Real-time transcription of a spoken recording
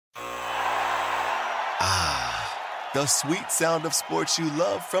The sweet sound of sports you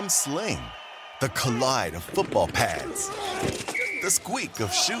love from Sling. The collide of football pads. The squeak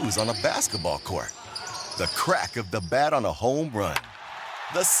of shoes on a basketball court. The crack of the bat on a home run.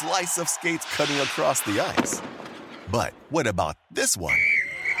 The slice of skates cutting across the ice. But what about this one?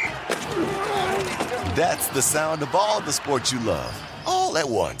 That's the sound of all the sports you love, all at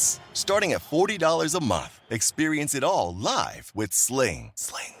once. Starting at $40 a month. Experience it all live with Sling.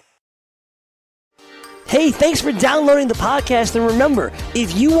 Hey, thanks for downloading the podcast. And remember,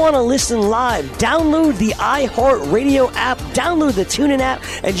 if you want to listen live, download the iHeartRadio app, download the TuneIn app,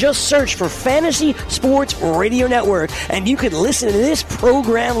 and just search for Fantasy Sports Radio Network, and you can listen to this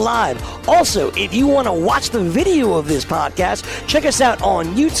program live. Also, if you want to watch the video of this podcast, check us out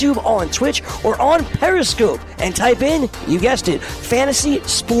on YouTube, on Twitch, or on Periscope, and type in, you guessed it, Fantasy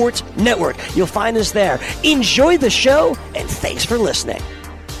Sports Network. You'll find us there. Enjoy the show, and thanks for listening.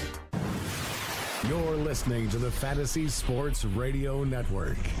 You're listening to the Fantasy Sports Radio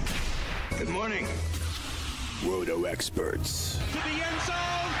Network. Good morning. Roto experts. To the end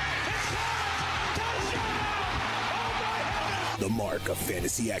zone. Touchdown! Oh the mark of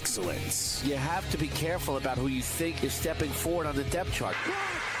fantasy excellence. You have to be careful about who you think is stepping forward on the depth chart.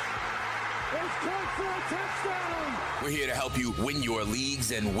 We're here to help you win your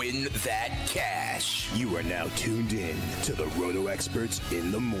leagues and win that cash. You are now tuned in to the Roto Experts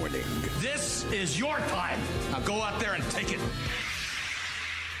in the Morning. This is your time. Now go out there and take it.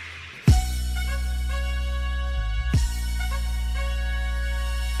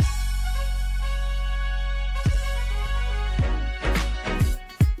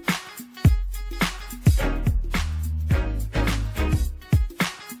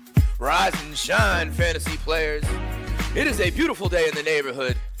 Rise and shine, fantasy players. It is a beautiful day in the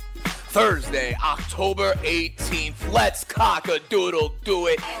neighborhood. Thursday, October 18th. Let's cock-a-doodle do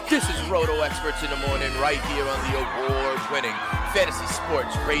it. This is Roto Experts in the Morning right here on the award-winning Fantasy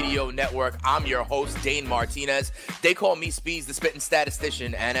Sports Radio Network. I'm your host, Dane Martinez. They call me Speeds, the spitting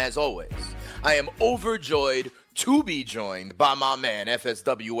statistician, and as always, I am overjoyed to be joined by my man,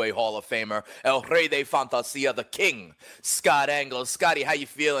 FSWA Hall of Famer, El Rey de Fantasia, the King, Scott Engel. Scotty, how you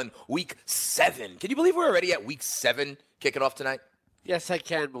feeling? Week 7. Can you believe we're already at Week 7 kicking off tonight? Yes, I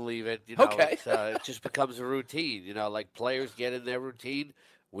can believe it. Okay. It just becomes a routine. Like players get in their routine,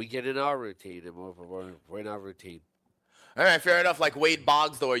 we get in our routine, and we're in our routine. All right, fair enough. Like Wade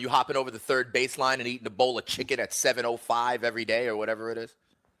Boggs, though, are you hopping over the third baseline and eating a bowl of chicken at 7:05 every day or whatever it is?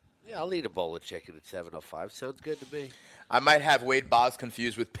 Yeah, I'll eat a bowl of chicken at 7:05. Sounds good to me. I might have Wade Boggs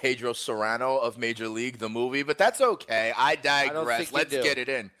confused with Pedro Serrano of Major League, the movie, but that's okay. I digress. Let's get it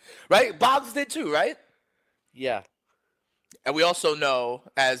in. Right? Boggs did too, right? Yeah. And we also know,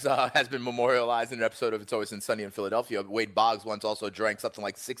 as has been memorialized in an episode of It's Always Sunny in Philadelphia, Wade Boggs once also drank something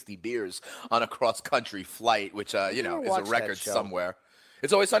like 60 beers on a cross-country flight, which, is a record somewhere.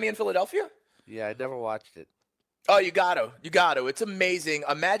 It's Always Sunny in Philadelphia? Yeah, I never watched it. Oh, you got to. It's amazing.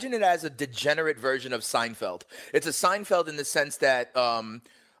 Imagine it as a degenerate version of Seinfeld. It's a Seinfeld in the sense that,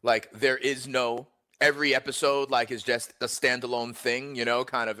 there is no every episode, is just a standalone thing,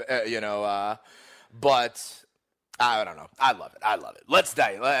 but I don't know. I love it. Let's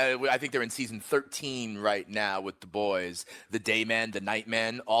dive. I think they're in season 13 right now with the boys. The day man, the night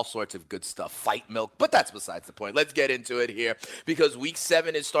man, all sorts of good stuff. Fight milk, but that's besides the point. Let's get into it here because week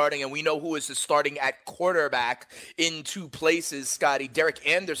 7 is starting, and we know who is starting at quarterback in 2 places. Scotty, Derek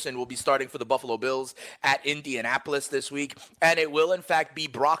Anderson will be starting for the Buffalo Bills at Indianapolis this week, and it will in fact be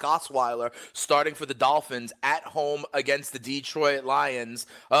Brock Osweiler starting for the Dolphins at home against the Detroit Lions.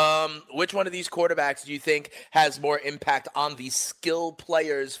 Which one of these quarterbacks do you think has more impact on the skill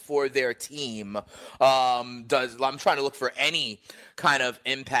players for their team? I'm trying to look for any kind of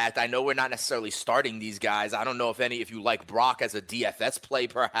impact. I know we're not necessarily starting these guys. I don't know if you like Brock as a DFS play,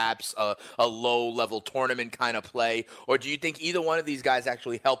 perhaps a low-level tournament kind of play, or do you think either one of these guys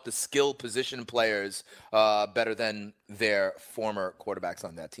actually help the skill position players better than their former quarterbacks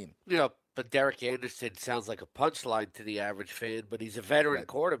on that team? But Derek Anderson sounds like a punchline to the average fan, but he's a veteran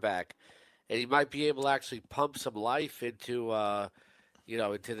quarterback. And he might be able to actually pump some life into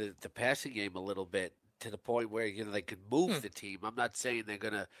the passing game a little bit to the point where, they could move the team. I'm not saying they're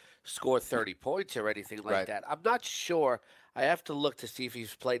going to score 30 points or anything like that. I'm not sure. I have to look to see if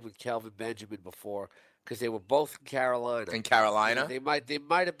he's played with Kelvin Benjamin before because they were both in Carolina. They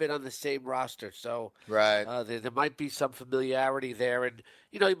might have been on the same roster. So there might be some familiarity there. And,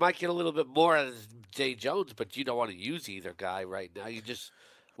 you might get a little bit more out of Zay Jones, but you don't want to use either guy right now. You just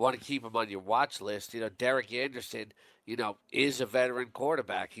want to keep him on your watch list. Derek Anderson, is a veteran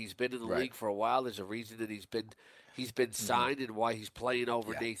quarterback. He's been in the league for a while. There's a reason that he's been he's been signed and why he's playing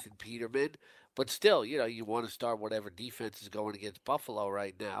over Nathan Peterman. But still, you want to start whatever defense is going against Buffalo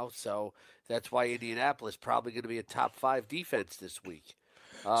right now. So that's why Indianapolis probably going to be a top 5 defense this week.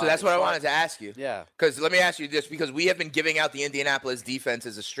 So that's what I wanted to ask you. Yeah. Because let me ask you this, because we have been giving out the Indianapolis defense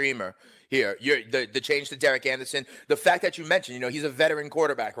as a streamer here. The change to Derek Anderson, the fact that you mentioned, he's a veteran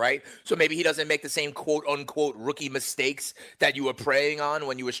quarterback, right? So maybe he doesn't make the same quote-unquote rookie mistakes that you were preying on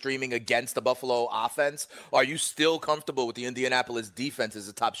when you were streaming against the Buffalo offense. Are you still comfortable with the Indianapolis defense as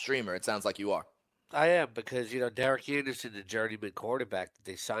a top streamer? It sounds like you are. I am, because, Derek Anderson, the journeyman quarterback that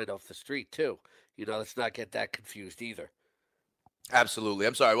they signed off the street, too. Let's not get that confused either. Absolutely.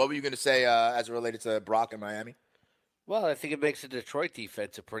 I'm sorry. What were you going to say as it related to Brock in Miami? Well, I think it makes the Detroit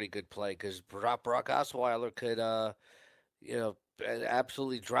defense a pretty good play because Brock Osweiler could,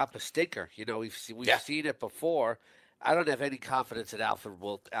 absolutely drop a stinker. We've seen it before. I don't have any confidence that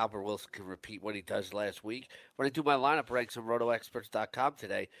Albert Wilson can repeat what he does last week. When I do my lineup ranks on RotoExperts.com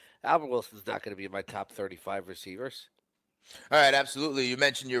today, Albert Wilson's not going to be in my top 35 receivers. All right, absolutely. You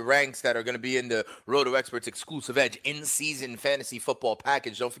mentioned your ranks that are going to be in the Roto Experts Exclusive Edge in-season fantasy football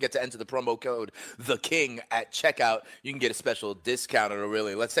package. Don't forget to enter the promo code THEKING at checkout. You can get a special discount. Or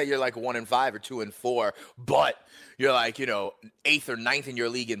really, let's say you're like 1-5 or 2-4, but you're like 8th or 9th in your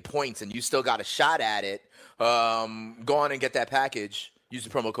league in points, and you still got a shot at it. Go on and get that package. Use the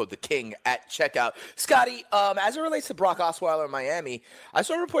promo code THEKING at checkout. Scotty, as it relates to Brock Osweiler in Miami, I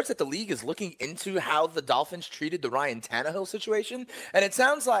saw reports that the league is looking into how the Dolphins treated the Ryan Tannehill situation. And it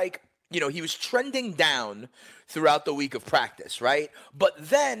sounds like, he was trending down throughout the week of practice, right? But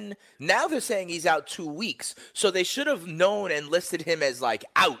then now they're saying he's out 2 weeks. So they should have known and listed him as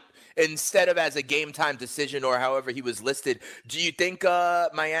out instead of as a game time decision or however he was listed. Do you think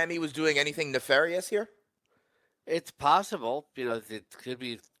Miami was doing anything nefarious here? It's possible. It could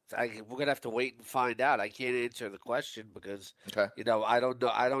be. We're gonna have to wait and find out. I can't answer the question because I don't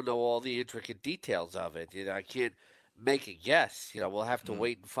know. I don't know all the intricate details of it. I can't make a guess. We'll have to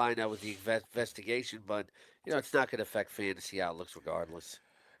wait and find out with the investigation. But it's not going to affect fantasy outlooks regardless.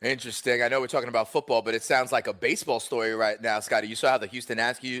 Interesting. I know we're talking about football, but it sounds like a baseball story right now, Scotty. You saw how the Houston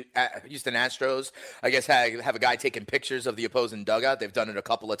Astros, I guess, have a guy taking pictures of the opposing dugout. They've done it a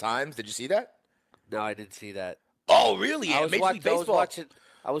couple of times. Did you see that? No, I didn't see that. Oh, really? I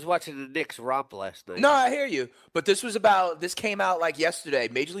was watching the Knicks romp last night. No, I hear you. But this came out like yesterday.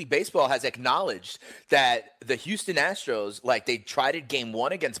 Major League Baseball has acknowledged that the Houston Astros, they tried it game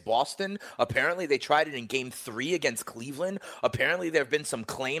 1 against Boston. Apparently they tried it in game 3 against Cleveland. Apparently there have been some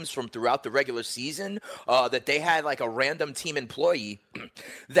claims from throughout the regular season that they had a random team employee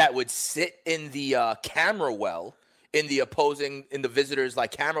that would sit in the camera well in the visitors'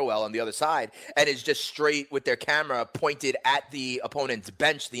 camera well on the other side, and is just straight with their camera pointed at the opponent's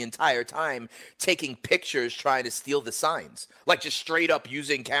bench the entire time, taking pictures, trying to steal the signs. Just straight up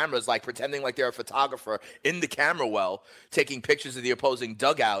using cameras, pretending like they're a photographer in the camera well, taking pictures of the opposing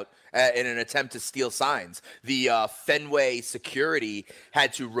dugout in an attempt to steal signs. The Fenway security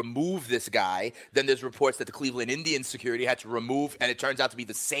had to remove this guy. Then there's reports that the Cleveland Indians security had to remove, and it turns out to be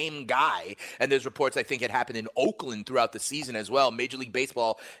the same guy. And there's reports, I think it happened in Oakland throughout the season as well. Major League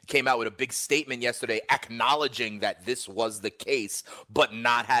Baseball came out with a big statement yesterday acknowledging that this was the case, but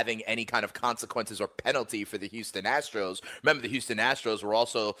not having any kind of consequences or penalty for the Houston Astros. Remember, the Houston Astros were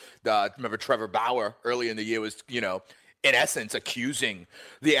also, remember Trevor Bauer earlier in the year was, in essence, accusing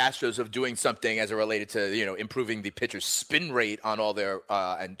the Astros of doing something as it related to, improving the pitcher's spin rate on all their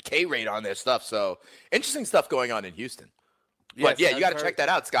and K rate on their stuff. So interesting stuff going on in Houston. But yeah, you got to check that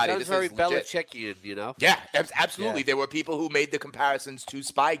out, Scotty. This very Belichickian, Yeah, absolutely. Yeah. There were people who made the comparisons to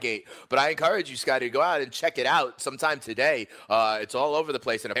Spygate, but I encourage you, Scotty, to go out and check it out sometime today. It's all over the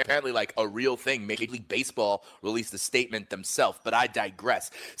place, and apparently a real thing. Major League Baseball released a statement themselves, but I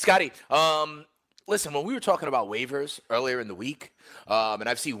digress. Scotty, listen, when we were talking about waivers earlier in the week, and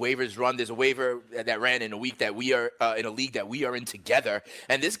I've seen waivers run. There's a waiver that ran in a week that we are in a league that we are in together,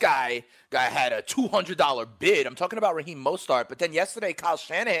 and this guy had a $200 bid. I'm talking about Raheem Mostert, but then yesterday Kyle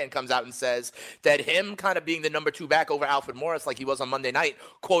Shanahan comes out and says that him kind of being the number 2 back over Alfred Morris like he was on Monday night,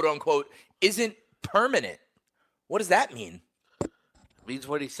 quote unquote, isn't permanent. What does that mean? It means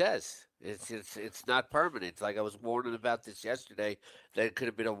what he says. It's not permanent. I was warning about this yesterday, that it could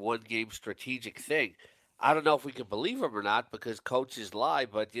have been a one-game strategic thing. I don't know if we can believe him or not because coaches lie,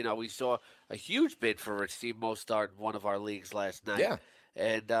 but, we saw a huge bid for Raheem Mostert in one of our leagues last night. Yeah.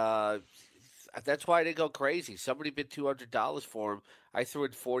 And that's why I didn't go crazy. Somebody bid $200 for him. I threw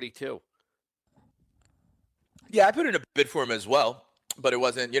in $42. Yeah, I put in a bid for him as well. But it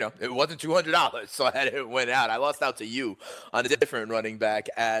wasn't, it wasn't $200, so I had it went out. I lost out to you on a different running back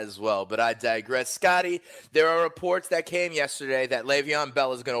as well. But I digress. Scotty, there are reports that came yesterday that Le'Veon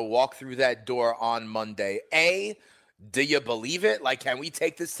Bell is going to walk through that door on Monday. Do you believe it? Like, can we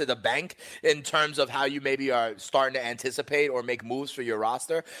take this to the bank in terms of how you maybe are starting to anticipate or make moves for your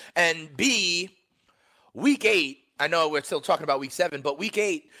roster? And B, week 8, I know we're still talking about week 7, but week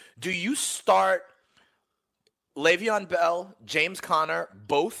 8, do you start Le'Veon Bell, James Conner,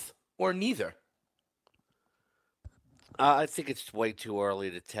 both or neither? I think it's way too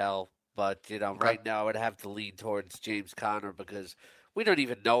early to tell. But, right now I would have to lean towards James Conner because we don't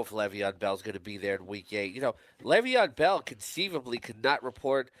even know if Le'Veon Bell's going to be there in week 8. Le'Veon Bell conceivably could not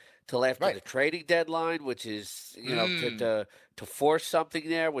report till after the trading deadline, which is, to force something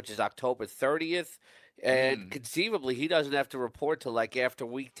there, which is October 30th. And conceivably he doesn't have to report till after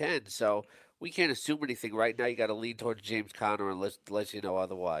week 10. So we can't assume anything right now. You got to lean towards James Conner unless you know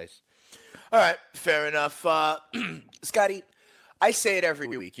otherwise. All right, fair enough. Scotty, I say it every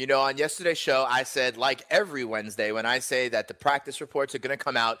week. On yesterday's show, I said, like every Wednesday, when I say that the practice reports are going to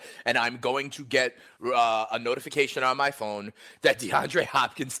come out and I'm going to get a notification on my phone that DeAndre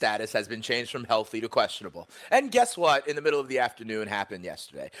Hopkins' status has been changed from healthy to questionable. And guess what? In the middle of the afternoon happened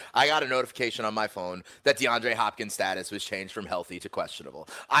yesterday. I got a notification on my phone that DeAndre Hopkins' status was changed from healthy to questionable.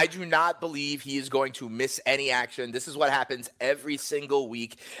 I do not believe he is going to miss any action. This is what happens every single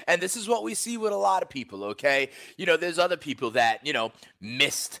week. And this is what we see with a lot of people, okay? There's other people that,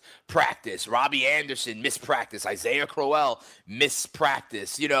 missed practice. Robbie Anderson missed practice. Isaiah Crowell missed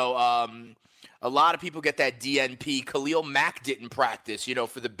practice. A lot of people get that DNP. Khalil Mack didn't practice,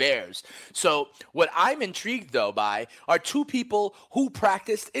 for the Bears. So what I'm intrigued, though, by are two people who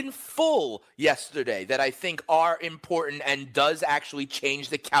practiced in full yesterday that I think are important and does actually change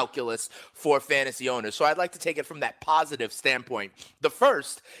the calculus for fantasy owners. So I'd like to take it from that positive standpoint. The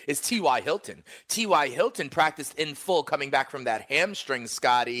first is T.Y. Hilton. T.Y. Hilton practiced in full coming back from that hamstring,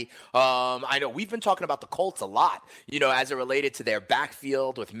 Scotty. I know we've been talking about the Colts a lot, as it related to their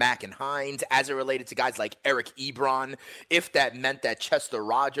backfield with Mack and Hines, as it related to guys like Eric Ebron, if that meant that Chester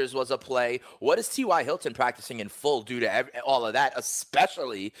Rogers was a play. What is T.Y. Hilton practicing in full due to all of that,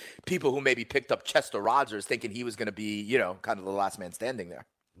 especially people who maybe picked up Chester Rogers thinking he was going to be, kind of the last man standing there?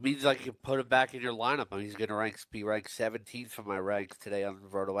 Means you put him back in your lineup. He's going to be ranked 17th for my ranks today on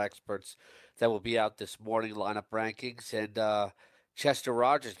Roto Experts. That will be out this morning, lineup rankings. And Chester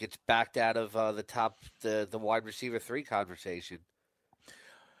Rogers gets backed out of the wide receiver 3 conversation.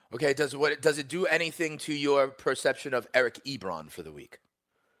 Okay, does it do anything to your perception of Eric Ebron for the week?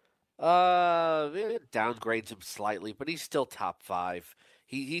 It downgrades him slightly, but he's still top 5.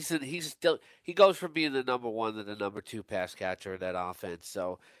 He goes from being the number 1 to the number 2 pass catcher in that offense,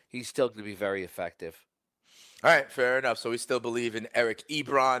 so he's still going to be very effective. All right, fair enough. So we still believe in Eric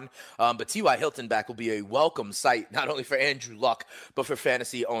Ebron, but T.Y. Hilton back will be a welcome sight, not only for Andrew Luck, but for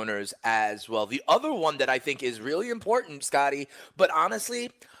fantasy owners as well. The other one that I think is really important, Scotty, but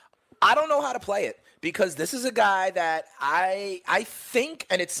honestly, I don't know how to play it because this is a guy that I think,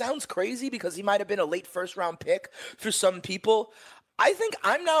 and it sounds crazy because he might have been a late first-round pick for some people. I think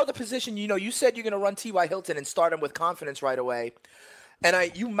I'm now in the position, you said you're going to run T.Y. Hilton and start him with confidence right away.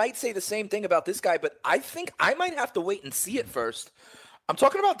 And you might say the same thing about this guy, but I think I might have to wait and see it first. I'm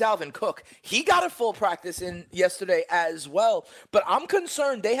talking about Dalvin Cook. He got a full practice in yesterday as well, but I'm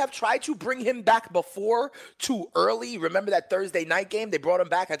concerned they have tried to bring him back before too early. Remember that Thursday night game? They brought him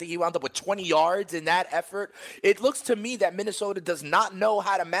back. I think he wound up with 20 yards in that effort. It looks to me that Minnesota does not know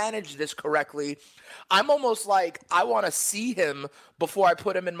how to manage this correctly. I'm almost like I want to see him before I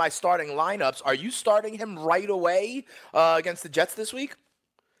put him in my starting lineups. Are you starting him right away against the Jets this week?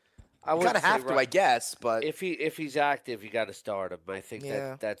 I would kind of have to, I guess, but if he's active, you got to start him. I think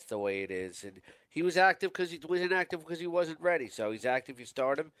that's the way it is. And he was active because he was inactive because he wasn't ready. So he's active, you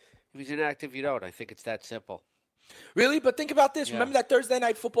start him. If he's inactive, you don't. I think it's that simple. Really? But think about this. Yeah. Remember that Thursday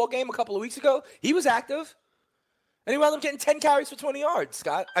night football game a couple of weeks ago? He was active, and he wound up getting 10 carries for 20 yards.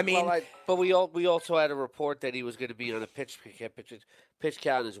 Scott, I mean, but we also had a report that he was going to be on a pitch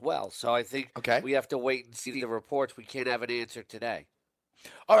count as well. So I think we have to wait and see the reports. We can't have an answer today.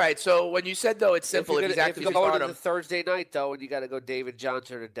 All right, so when you said, though, it's simple. If you're going to the Thursday night, though, and you got to go David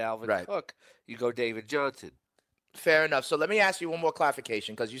Johnson or Dalvin Cook, you go David Johnson. Fair enough. So let me ask you one more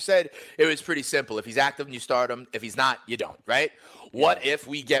clarification, because you said it was pretty simple. If he's active, you start him. If he's not, you don't, right? Yeah. What if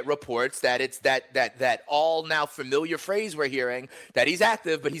we get reports that it's that all now familiar phrase we're hearing, that he's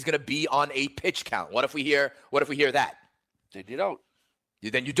active, but he's going to be on a pitch count? What if we hear that? Then you don't.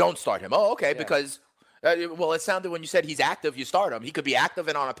 Then you don't start him. Oh, okay, because – well, it sounded when you said he's active, you start him. He could be active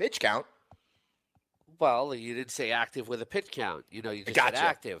and on a pitch count. Well, you didn't say active with a pitch count. You just Gotcha. said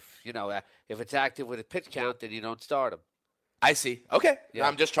active. If it's active with a pitch count, then you don't start him. I see. Okay. Yeah.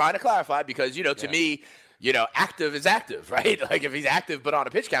 I'm just trying to clarify because, to me, active is active, right? Like if he's active but on a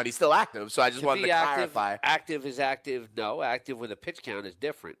pitch count, he's still active. So I just wanted to clarify. Active is active. No, active with a pitch count is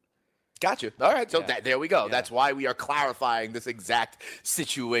different. Got you. All right. So Yeah. there we go. Yeah. That's why we are clarifying this exact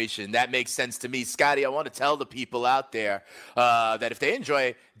situation. That makes sense to me. Scotty, I want to tell the people out there that if they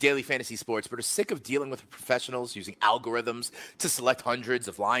enjoy daily fantasy sports but are sick of dealing with professionals using algorithms to select hundreds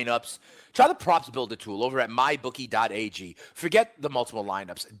of lineups, try the props builder tool over at mybookie.ag. Forget the multiple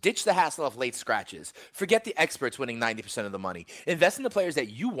lineups. Ditch the hassle of late scratches. Forget the experts winning 90% of the money. Invest in the players that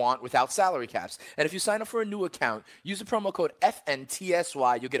you want without salary caps. And if you sign up for a new account, use the promo code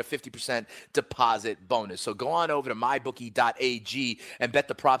FNTSY. You'll get a 50% deposit bonus. So go on over to mybookie.ag and bet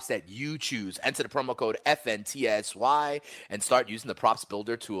the props that you choose. Enter the promo code FNTSY and start using the props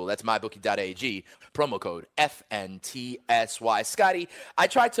builder tool. That's mybookie.ag. Promo code FNTSY. Scotty, I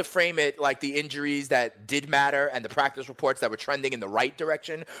tried to frame it like the injuries that did matter and the practice reports that were trending in the right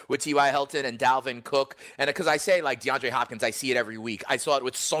direction with T.Y. Hilton and Dalvin Cook. And because I say like DeAndre Hopkins, I see it every week. I saw it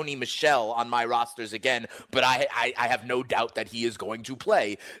with Sony Michel on my rosters again, but I have no doubt that he is going to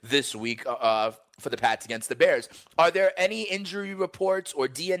play this week for the Pats against the Bears. Are there any injury reports or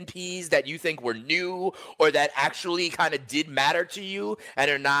DNPs that you think were new or that actually kind of did matter to you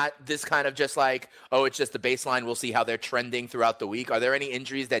and are not this kind of just like, oh, it's just the baseline, we'll see how they're trending throughout the week? Are there any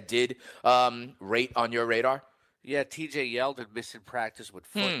injuries that did rate on your radar? Yeah, TJ Yeldon missing practice with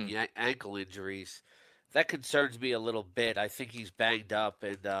foot and ankle injuries. That concerns me a little bit. I think he's banged up,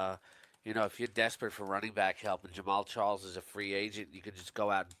 and if you're desperate for running back help and Jamal Charles is a free agent, you can just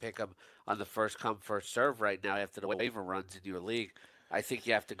go out and pick him on the first come, first serve right now after the waiver runs in your league. I think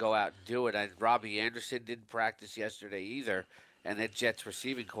you have to go out and do it. And Robbie Anderson didn't practice yesterday either, and that Jets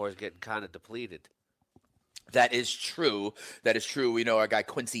receiving core is getting kind of depleted. That is true. That is true. We know our guy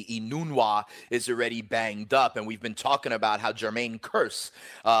Quincy Enunwa is already banged up, and we've been talking about how Jermaine Kearse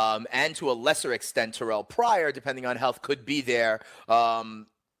and to a lesser extent Terrell Pryor, depending on health, could be there.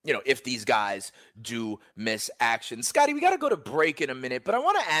 If these guys do miss action. Scotty, we got to go to break in a minute, but I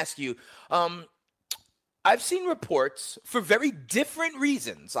want to ask you, I've seen reports for very different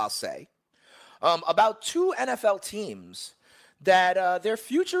reasons, I'll say, about two NFL teams that their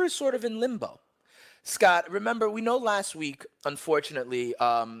future is sort of in limbo. Scott, remember, we know last week, unfortunately,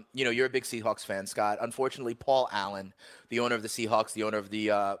 you're a big Seahawks fan, Scott. Unfortunately, Paul Allen, the owner of the Seahawks, the owner of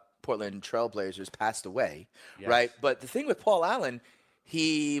the Portland Trailblazers, passed away, yes. Right? But the thing with Paul Allen,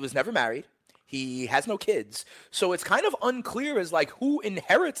 he was never married. He has no kids. So it's kind of unclear as like who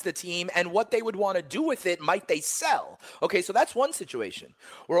inherits the team and what they would want to do with it. Might they sell? Okay, so that's one situation.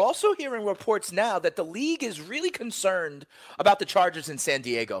 We're also hearing reports now that the league is really concerned about the Chargers in San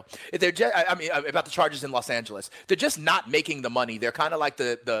Diego. About the Chargers in Los Angeles. They're just not making the money. They're kind of like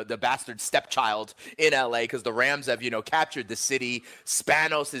the bastard stepchild in LA because the Rams have, captured the city.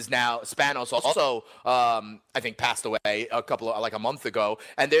 Spanos also, I think, passed away a month ago.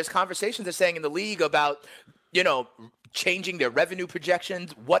 And there's conversations they're saying in the league about, changing their revenue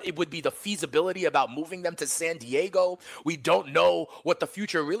projections, what it would be the feasibility about moving them to San Diego. We don't know what the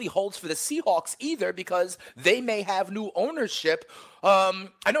future really holds for the Seahawks either because they may have new ownership. I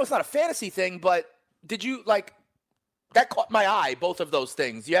know it's not a fantasy thing, but did you that caught my eye, both of those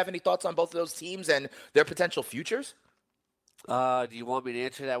things. Do you have any thoughts on both of those teams and their potential futures? Do you want me to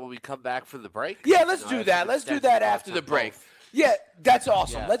answer that when we come back from the break? Yeah, let's do that. Let's do that after the break. Yeah, that's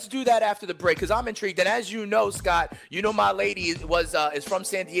awesome. Yeah. Let's do that after the break because I'm intrigued. And as you know, Scott, my lady is from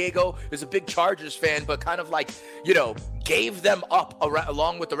San Diego, is a big Chargers fan, but kind of gave them up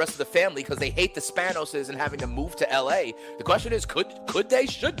along with the rest of the family because they hate the Spanoses and having to move to LA. The question is,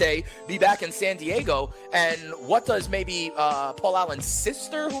 should they be back in San Diego? And what does maybe Paul Allen's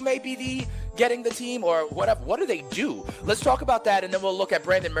sister, who may be getting the team, or whatever, what do they do? Let's talk about that, and then we'll look at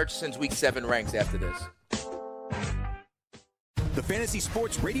Brandon Murchison's Week 7 ranks after this. The Fantasy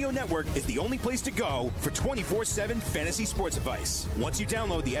Sports Radio Network is the only place to go for 24/7 fantasy sports advice. Once you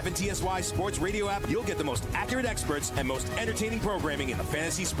download the FNTSY Sports Radio app, you'll get the most accurate experts and most entertaining programming in the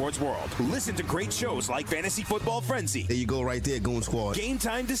fantasy sports world. Listen to great shows like Fantasy Football Frenzy. There you go right there, Goon Squad. Game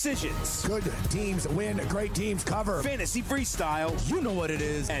Time Decisions. Good teams win, great teams cover. Fantasy Freestyle. You know what it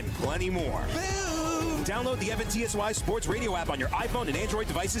is. And plenty more. Download the FNTSY Sports Radio app on your iPhone and Android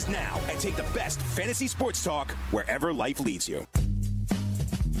devices now and take the best fantasy sports talk wherever life leads you.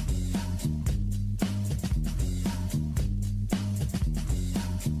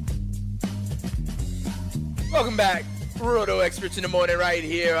 Welcome back. Roto Experts in the Morning right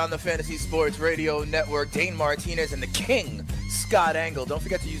here on the Fantasy Sports Radio Network. Dane Martinez and the King, Scott Engel. Don't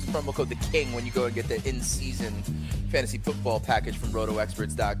forget to use the promo code The King when you go and get the in-season fantasy football package from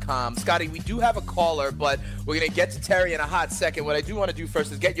RotoExperts.com. Scotty, we do have a caller, but we're going to get to Terry in a hot second. What I do want to do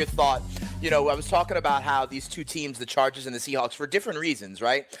first is get your thought. You know, I was talking about how these two teams, the Chargers and the Seahawks, for different reasons,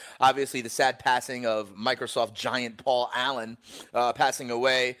 right? Obviously, the sad passing of Microsoft giant Paul Allen passing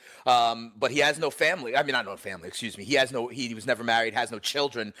away, but he has no family. I mean, not no family, excuse me. He was never married, has no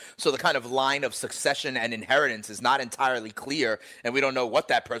children. So the kind of line of succession and inheritance is not entirely clear, and we don't know what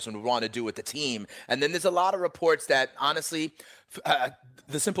that person would want to do with the team. And then there's a lot of reports that, honestly,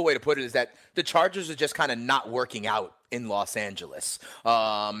 the simple way to put it is that the Chargers are just kind of not working out in Los Angeles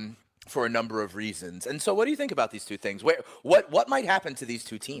for a number of reasons. And so what do you think about these two things? What might happen to these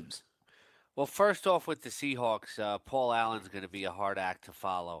two teams? Well, first off, with the Seahawks, Paul Allen's going to be a hard act to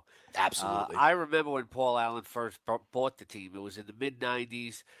follow. Absolutely. I remember when Paul Allen first bought the team. It was in the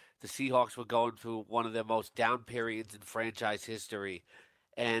mid-'90s. The Seahawks were going through one of their most down periods in franchise history.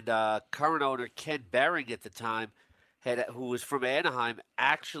 And current owner Ken Behring at the time, who was from Anaheim,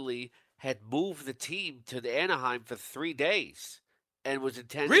 actually had moved the team to the Anaheim for 3 days and was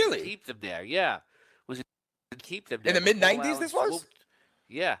intending to keep them there. Yeah. Was intending to keep them there. In the mid-'90s this was?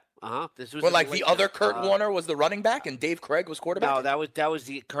 Yeah. This was when like the other Kurt Warner was the running back and Dave Craig was quarterback? No, that was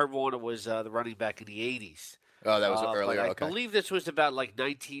the Kurt Warner was the running back in the 80s. Oh, that was earlier. I believe this was about like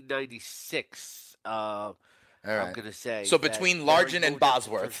 1996. All right. I'm going to say. So between Largent and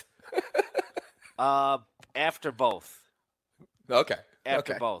Bosworth. After both. Okay.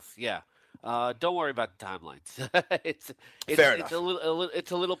 After both, yeah. Don't worry about the timelines. it's Fair enough.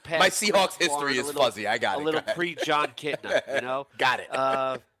 It's a little past. My Seahawks history is fuzzy. I got it. A little pre-John Kitna, you know. Got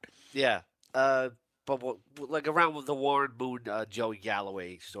it. Yeah. But like around with the Warren Moon, Joey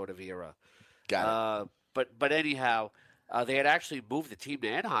Galloway sort of era. Got it. But anyhow, they had actually moved the team to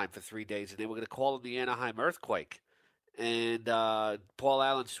Anaheim for 3 days, and they were going to call it the Anaheim Earthquake. And Paul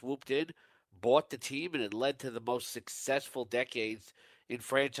Allen swooped in, bought the team, and it led to the most successful decades in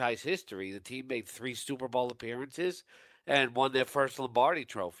franchise history. The team made 3 Super Bowl appearances and won their first Lombardi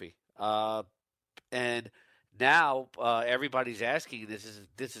trophy. And now everybody's asking,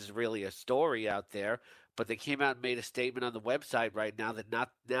 this is really a story out there, but they came out and made a statement on the website right now that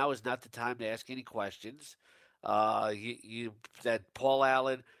now is not the time to ask any questions. That Paul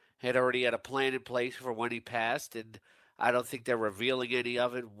Allen had already had a plan in place for when he passed, and I don't think they're revealing any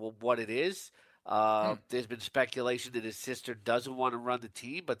of it, what it is. There's been speculation that his sister doesn't want to run the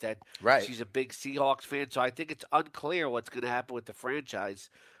team, but that she's a big Seahawks fan. So I think it's unclear what's going to happen with the franchise,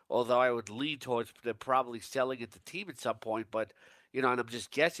 although I would lean towards them probably selling it to team at some point. But, you know, and I'm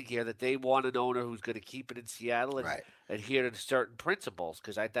just guessing here that they want an owner who's going to keep it in Seattle and adhere to certain principles,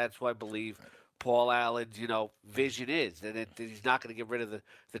 because that's what I believe Paul Allen's, vision is. And he's not going to get rid of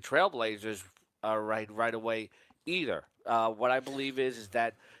the Trailblazers right away either. What I believe is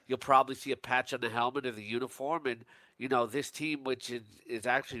that you'll probably see a patch on the helmet of the uniform, and this team, which is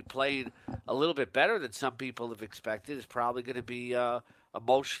actually playing a little bit better than some people have expected, is probably going to be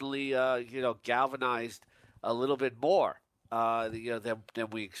emotionally, galvanized a little bit more, than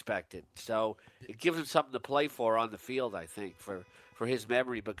we expected. So it gives him something to play for on the field, I think, for his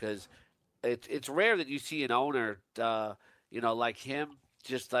memory, because it's rare that you see an owner, like him,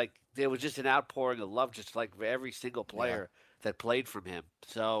 just like there was just an outpouring of love, just like for every single player that played from him.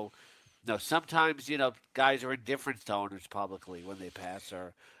 So, sometimes, guys are indifferent to owners publicly when they pass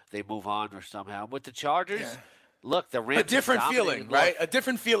or they move on or somehow. With the Chargers, look, the Rams. A different feeling, right? A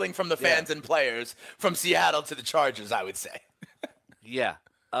different feeling from the fans and players from Seattle to the Chargers, I would say.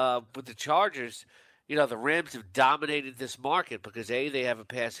 With the Chargers, the Rams have dominated this market because, A, they have a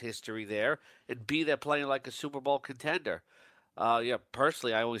past history there, and B, they're playing like a Super Bowl contender.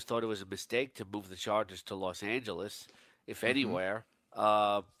 Personally, I always thought it was a mistake to move the Chargers to Los Angeles, if anywhere.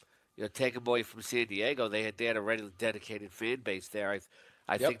 Take them away from San Diego. They had a already dedicated fan base there.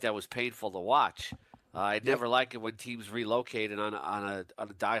 I think that was painful to watch. I never like it when teams relocated on a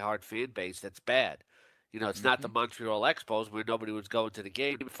diehard fan base. That's bad. It's not the Montreal Expos where nobody was going to the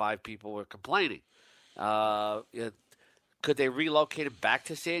game and 5 people were complaining. Could they relocate him back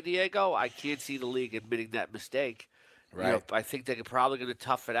to San Diego? I can't see the league admitting that mistake. Right. I think they're probably going to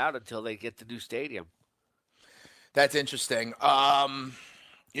tough it out until they get the new stadium. That's interesting.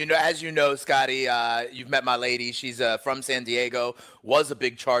 As you know, Scotty, you've met my lady. She's from San Diego, was a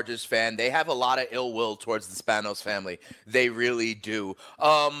big Chargers fan. They have a lot of ill will towards the Spanos family. They really do.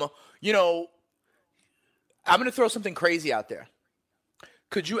 I'm going to throw something crazy out there.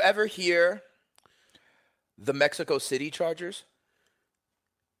 Could you ever hear the Mexico City Chargers?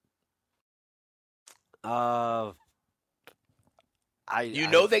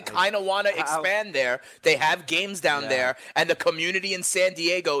 They kind of want to expand there. They have games down there, and the community in San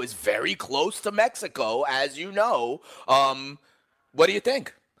Diego is very close to Mexico, as you know. What do you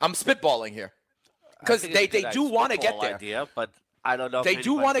think? I'm spitballing here because they do want to get there. Idea, but I don't know. They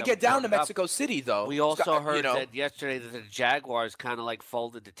do want to get down to Mexico City, though. We also heard that yesterday that the Jaguars kind of like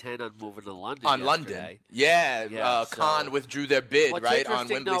folded the 10 on moving to London. London, yeah. Khan withdrew their bid on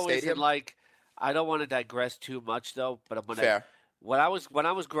Wembley Stadium. I don't want to digress too much though, but I'm gonna. Fair. When I was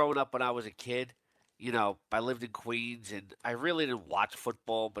growing up, when I was a kid, I lived in Queens, and I really didn't watch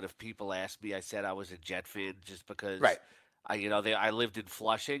football. But if people asked me, I said I was a Jet fan just because. Right. I lived in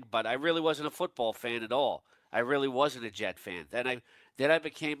Flushing, but I really wasn't a football fan at all. I really wasn't a Jet fan. Then I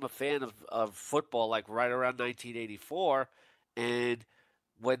became a fan of football like right around 1984, and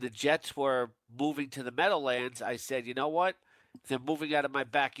when the Jets were moving to the Meadowlands, I said, you know what? They're moving out of my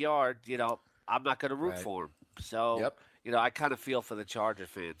backyard. I'm not going to root for them. So, I kind of feel for the Charger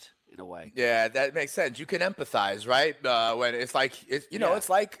fans in a way. Yeah, that makes sense. You can empathize, right? When it's like, it's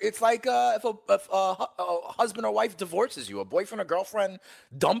like if a husband or wife divorces you, a boyfriend or girlfriend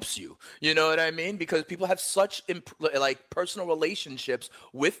dumps you. You know what I mean? Because people have such personal relationships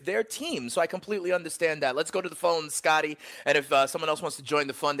with their team. So I completely understand that. Let's go to the phone, Scotty. And if someone else wants to join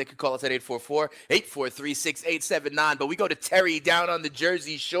the fun, they could call us at 844-843-6879. But we go to Terry down on the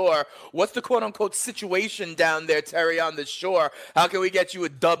Jersey Shore. What's the quote-unquote situation down there, Terry, on the shore? How can we get you a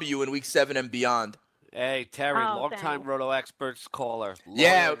W in Week 7 and beyond? Hey, Terry, long-time Roto Experts caller.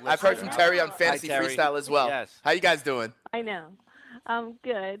 I've heard from Terry on Fantasy Freestyle as well. Yes. How you guys doing? I know.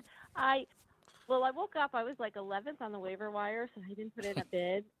 Good. I woke up. I was like 11th on the waiver wire, so I didn't put in a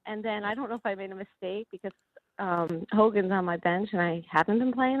bid. And then I don't know if I made a mistake because Hogan's on my bench, and I haven't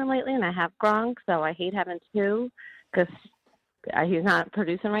been playing him lately, and I have Gronk, so I hate having two because he's not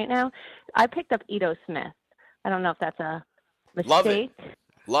producing right now. I picked up Ito Smith. I don't know if that's a mistake.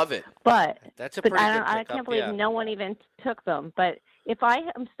 Love it. But that's a pretty good pickup, I can't believe no one even took them. But if I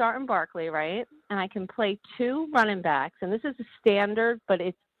am starting Barkley, right, and I can play two running backs, and this is a standard, but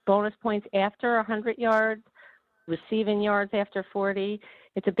it's bonus points after 100 yards, receiving yards after 40.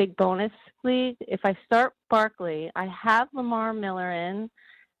 It's a big bonus league. If I start Barkley, I have Lamar Miller in,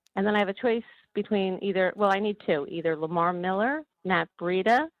 and then I have a choice between I need two, either Lamar Miller, Matt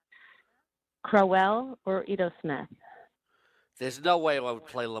Breida, Crowell, or Ito Smith. There's no way I would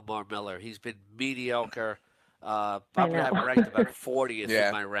play Lamar Miller. He's been mediocre. I'm going to have him ranked about 40th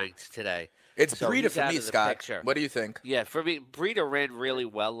in my ranks today. It's Breida for me, Scott. Picture. What do you think? Yeah, for me, Breida ran really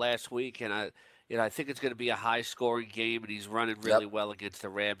well last week, and I think it's going to be a high-scoring game, and he's running really well against the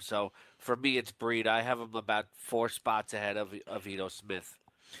Rams. So for me, it's Breida. I have him about 4 spots ahead of Ito Smith.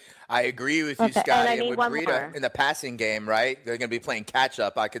 I agree with you, Scott. And with Breida in the passing game, right? They're going to be playing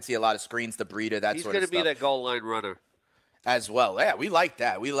catch-up. I could see a lot of screens to Breida, that he's sort of stuff. He's going to be that goal line runner. As well. Yeah, we like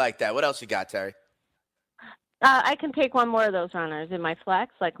that. What else you got, Terry? I can take one more of those runners in my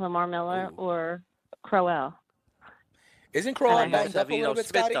flex, like Lamar Miller or Crowell. Isn't Crowell banged up a little bit,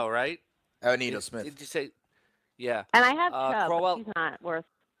 Smith, Scotty? though, right? Oh, Ito Smith. Did you say? Yeah. And I have Chubb, Crowell, but he's not worth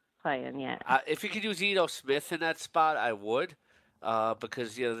playing yet. If you could use Ito Smith in that spot, I would.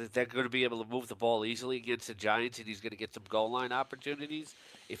 Because they're going to be able to move the ball easily against the Giants, and he's going to get some goal line opportunities.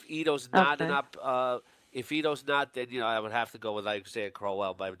 If Ito's not if Ito's not, then I would have to go with Isaiah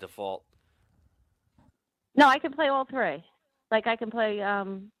Crowell by default. No, I can play all three. Like I can play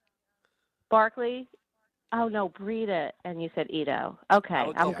Barkley. Oh no, Breida, and you said Ito. Okay,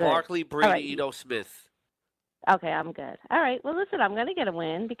 I'm good. Barkley, Breida, Ito Smith. Okay, I'm good. All right. Well, listen, I'm going to get a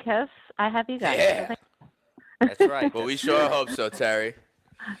win because I have you guys. Yeah. That's right. Well, we sure hope so, Terry.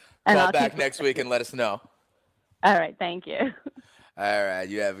 Call back next week and let us know. All right. Thank you. All right,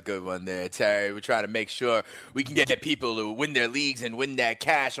 you have a good one there, Terry. We're trying to make sure we can get people to win their leagues and win that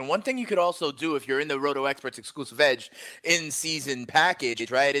cash. And one thing you could also do if you're in the Roto Experts exclusive Edge in-season package,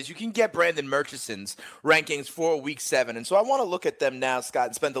 right, is you can get Brandon Murchison's rankings for Week 7. And so I want to look at them now, Scott,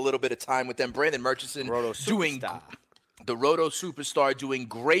 and spend a little bit of time with them. Brandon Murchison doing the Roto Superstar, doing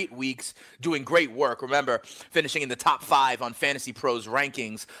great weeks, doing great work. Remember, finishing in the top 5 on Fantasy Pros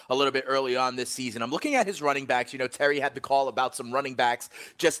rankings a little bit early on this season. I'm looking at his running backs. Terry had the call about some running backs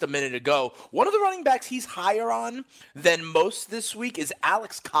just a minute ago. One of the running backs he's higher on than most this week is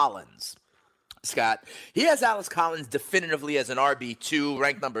Alex Collins. Scott, he has Alex Collins definitively as an RB2,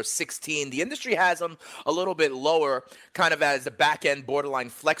 ranked number 16. The industry has him a little bit lower, kind of as the back-end borderline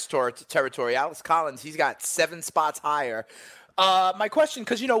flex territory. Alex Collins, he's got 7 spots higher. My question,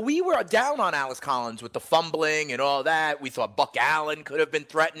 because, we were down on Alex Collins with the fumbling and all that. We thought Buck Allen could have been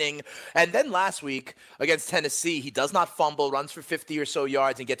threatening. And then last week against Tennessee, he does not fumble, runs for 50 or so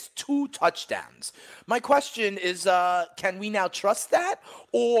yards, and gets 2 touchdowns. My question is, can we now trust that?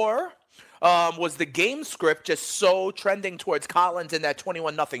 Or was the game script just so trending towards Collins in that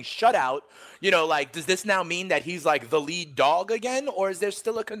 21-0 shutout? Does this now mean that he's like the lead dog again, or is there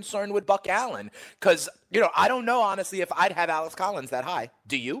still a concern with Buck Allen? Because, I don't know, honestly, if I'd have Alex Collins that high.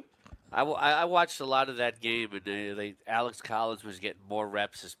 Do you? I watched a lot of that game, and Alex Collins was getting more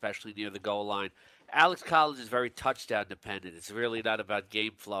reps, especially near the goal line. Alex Collins is very touchdown dependent. It's really not about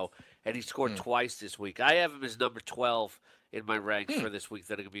game flow, and he scored twice this week. I have him as number 12 in my ranks for this week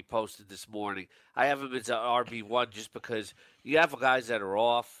that are going to be posted this morning. I have him as an RB1 just because you have guys that are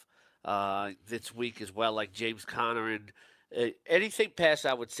off this week as well, like James Conner. And anything past,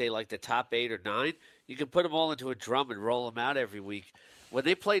 I would say, like the top 8 or 9, you can put them all into a drum and roll them out every week. When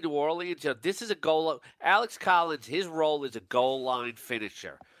they play New Orleans, this is a goal. Alex Collins, his role is a goal line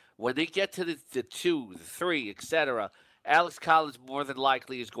finisher. When they get to the 2, the 3, etc., Alex Collins more than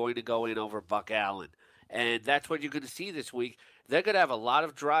likely is going to go in over Buck Allen. And that's what you're going to see this week. They're going to have a lot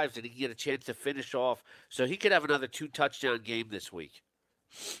of drives, and he can get a chance to finish off. So he could have another 2-touchdown game this week.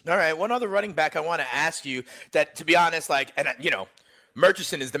 All right, one other running back I want to ask you that, to be honest,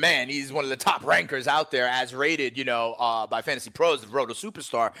 Murchison is the man. He's one of the top rankers out there as rated, by Fantasy Pros, the Roto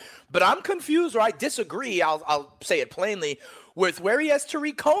Superstar. But I'm confused, or I disagree, I'll say it plainly, with where he has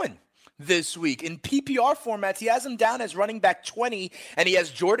Tariq Cohen this week. In PPR formats, he has him down as running back 20, and he has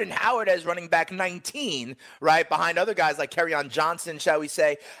Jordan Howard as running back 19, right, behind other guys like Kerryon Johnson, shall we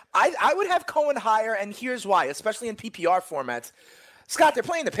say. I would have Cohen higher, and here's why, especially in PPR formats. Scott, they're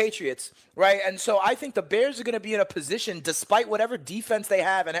playing the Patriots, right? And so I think the Bears are going to be in a position, despite whatever defense they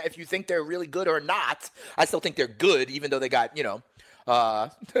have, and if you think they're really good or not, I still think they're good, even though they got,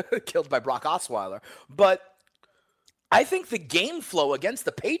 killed by Brock Osweiler. But I think the game flow against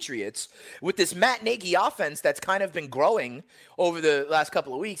the Patriots with this Matt Nagy offense that's kind of been growing over the last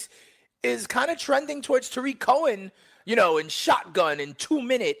couple of weeks is kind of trending towards Tariq Cohen, in shotgun, in 2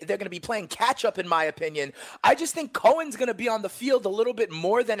 minute. They're going to be playing catch-up, in my opinion. I just think Cohen's going to be on the field a little bit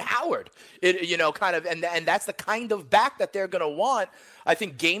more than Howard, and that's the kind of back that they're going to want. I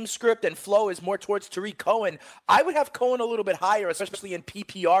think game script and flow is more towards Tariq Cohen. I would have Cohen a little bit higher, especially in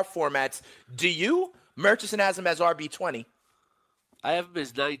PPR formats. Do you? Murchison has him as RB20. I have him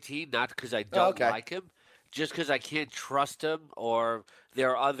as 19, not because I don't like him, just because I can't trust him, or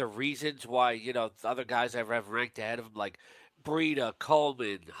there are other reasons why, other guys I've ranked ahead of him, like Breida,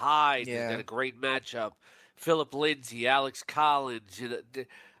 Coleman, Hyde, got a great matchup, Phillip Lindsay, Alex Collins.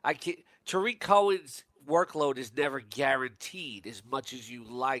 I can't. Tariq Cohen's workload is never guaranteed as much as you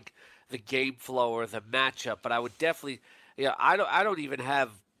like the game flow or the matchup, but I would definitely, I don't even have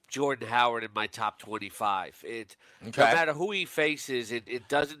Jordan Howard in my top 25. No matter who he faces, it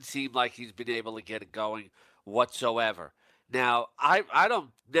doesn't seem like he's been able to get it going whatsoever. Now, I don't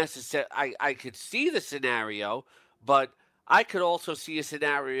necessarily – I could see the scenario, but I could also see a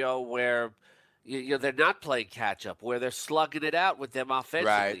scenario where they're not playing catch-up, where they're slugging it out with them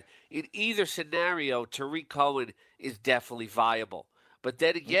offensively. Right. In either scenario, Tariq Cohen is definitely viable. But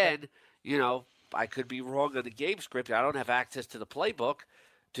then again, I could be wrong on the game script. I don't have access to the playbook.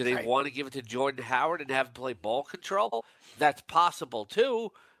 Do they want to give it to Jordan Howard and have him play ball control? That's possible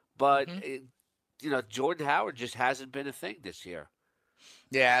too, but Jordan Howard just hasn't been a thing this year.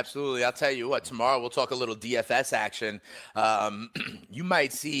 Yeah, absolutely. I'll tell you what, tomorrow we'll talk a little DFS action. You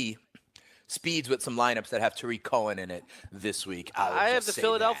might see speeds with some lineups that have Tariq Cohen in it this week. I have the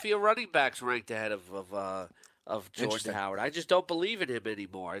Philadelphia running backs ranked ahead of Jordan Howard. I just don't believe in him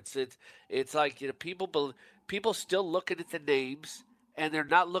anymore. It's like people still looking at the names, and they're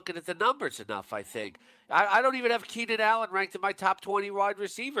not looking at the numbers enough, I think. I don't even have Keenan Allen ranked in my top 20 wide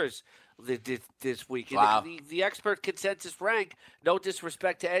receivers this week. Wow. And the expert consensus rank, no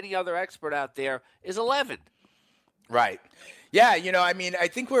disrespect to any other expert out there, is 11. Right. Yeah, I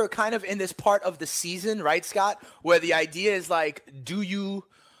think we're kind of in this part of the season, right, Scott, where the idea is like, do you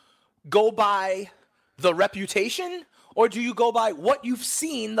go by the reputation, or do you go by what you've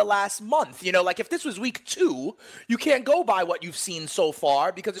seen the last month? If this was week 2, you can't go by what you've seen so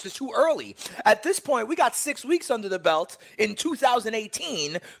far because it's just too early. At this point, we got 6 weeks under the belt in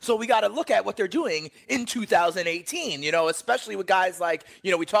 2018, so we got to look at what they're doing in 2018, especially with guys like,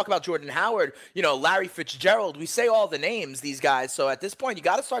 we talk about Jordan Howard, Larry Fitzgerald. We say all the names, these guys. So at this point, you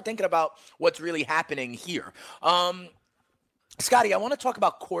got to start thinking about what's really happening here. Scotty, I want to talk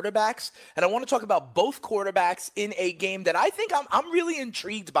about quarterbacks, and I want to talk about both quarterbacks in a game that I think I'm really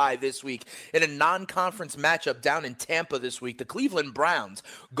intrigued by this week in a non-conference matchup down in Tampa this week. The Cleveland Browns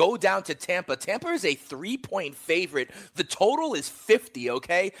go down to Tampa. Tampa is a 3-point favorite. The total is 50,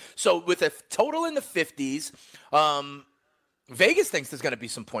 okay? So with a total in the 50s, Vegas thinks there's going to be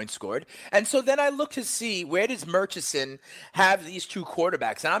some points scored. And so then I look to see, where does Murchison have these two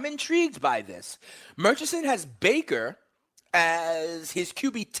quarterbacks? And I'm intrigued by this. Murchison has Baker as his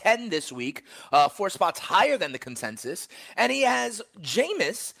QB 10 this week, 4 spots higher than the consensus. And he has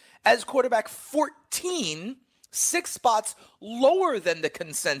Jameis as quarterback 14, 6 spots lower than the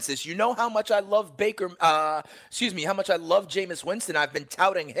consensus. You know how much I love how much I love Jameis Winston. I've been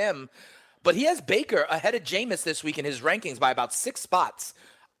touting him. But he has Baker ahead of Jameis this week in his rankings by about 6 spots.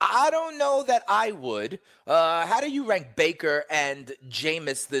 I don't know that I would. How do you rank Baker and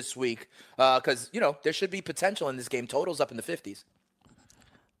Jameis this week? Because, there should be potential in this game. Totals up in the 50s.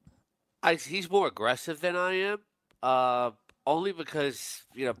 He's more aggressive than I am, only because,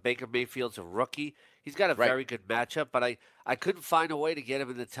 Baker Mayfield's a rookie. He's got a very good matchup, but I couldn't find a way to get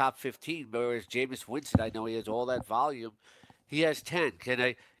him in the top 15, whereas Jameis Winston, I know he has all that volume. He has 10.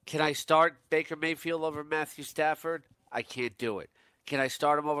 Can I start Baker Mayfield over Matthew Stafford? I can't do it. Can I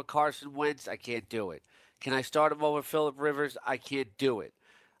start him over Carson Wentz? I can't do it. Can I start him over Phillip Rivers? I can't do it.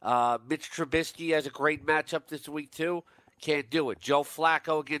 Mitch Trubisky has a great matchup this week, too. Can't do it. Joe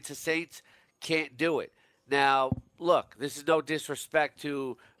Flacco against the Saints? Can't do it. Now, look, this is no disrespect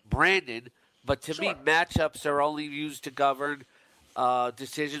to Brandon, but to me, matchups are only used to govern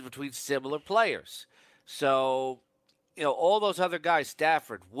decisions between similar players. So, all those other guys,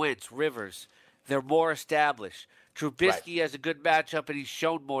 Stafford, Wentz, Rivers, they're more established. Trubisky has a good matchup, and he's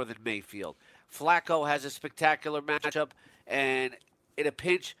shown more than Mayfield. Flacco has a spectacular matchup, and in a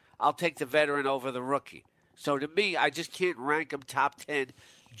pinch, I'll take the veteran over the rookie. So to me, I just can't rank him top 10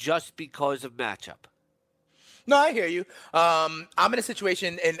 just because of matchup. No, I hear you. I'm in a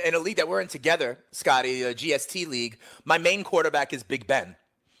situation in a league that we're in together, Scotty, a GST league. My main quarterback is Big Ben.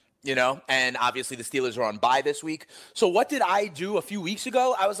 And obviously the Steelers are on bye this week. So what did I do a few weeks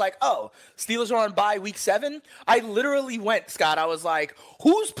ago? I was like, Steelers are on bye week 7. I literally went, Scott, I was like,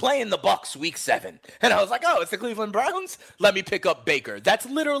 who's playing the Bucs week 7? And I was like, it's the Cleveland Browns. Let me pick up Baker. That's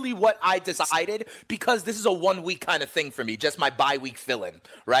literally what I decided, because this is a 1-week kind of thing for me, just my bye week fill-in,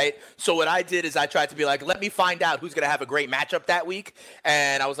 right? So what I did is I tried to be like, let me find out who's going to have a great matchup that week.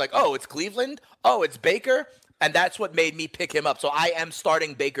 And I was like, it's Cleveland. It's Baker. And that's what made me pick him up. So I am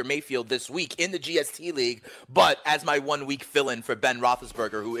starting Baker Mayfield this week in the GST League, but as my 1-week fill-in for Ben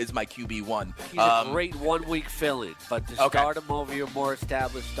Roethlisberger, who is my QB1. He's a great 1-week fill-in, but to start him over your more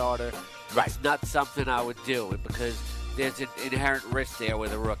established starter, it's not something I would do, because there's an inherent risk there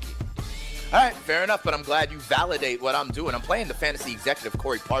with a rookie. All right, fair enough, but I'm glad you validate what I'm doing. I'm playing the fantasy executive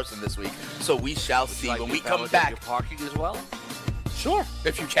Corey Parson this week, so we shall see when we come back. Your parking as well? Sure,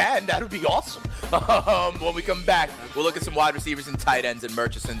 if you can, that would be awesome. When we come back, we'll look at some wide receivers and tight ends in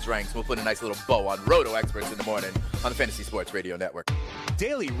Murchison's ranks. We'll put a nice little bow on Roto Experts in the morning on the Fantasy Sports Radio Network.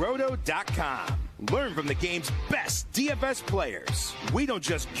 DailyRoto.com. Learn from the game's best DFS players. We don't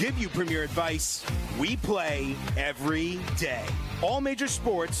just give you premier advice, we play every day. All major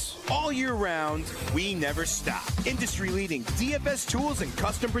sports, all year round, we never stop. Industry-leading DFS tools and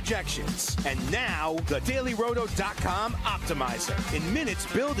custom projections. And now, the DailyRoto.com Optimizer. In minutes,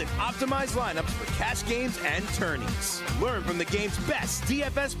 build and optimize lineups for cash games and tourneys. Learn from the game's best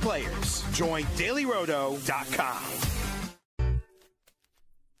DFS players. Join DailyRoto.com.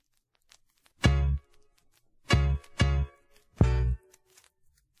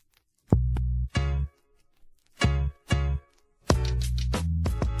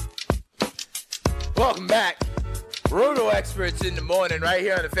 Welcome back. Roto Experts in the morning right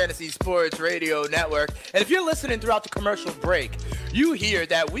here on the Fantasy Sports Radio Network. And if you're listening throughout the commercial break, you hear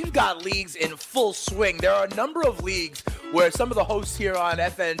that we've got leagues in full swing. There are a number of leagues where some of the hosts here on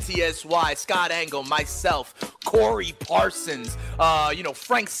FNTSY, Scott Engel, myself, Corey Parsons,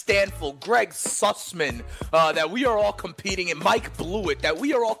 Frank Stanfield, Greg Sussman, that we are all competing in, Mike Blewett, that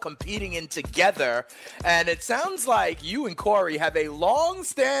we are all competing in together. And it sounds like you and Corey have a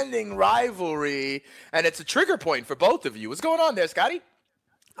long-standing rivalry, and it's a trigger point for both of you. What's going on there, Scotty?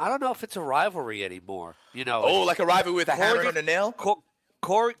 I don't know if it's a rivalry anymore. Like a rivalry with a hammer and a nail?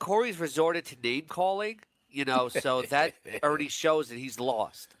 Corey's resorted to name-calling, so that already shows that he's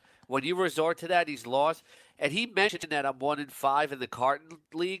lost. When you resort to that, he's lost. And he mentioned that I'm 1-5 in the Carton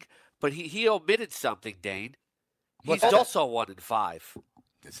League, but he omitted something, Dane. He's also 1-5.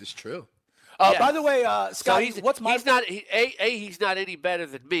 This is true. Yes. By the way, Scott, so what's my... He's not any better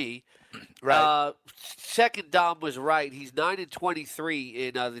than me. Right. Second, Dom was right. He's 9-23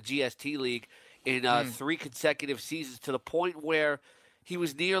 in the GST League in 3 consecutive seasons, to the point where he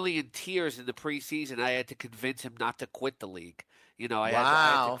was nearly in tears in the preseason. I had to convince him not to quit the league. I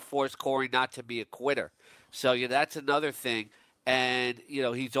had to force Corey not to be a quitter. So that's another thing. And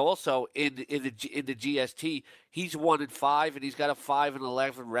he's also in the GST. He's 1-5, and he's got a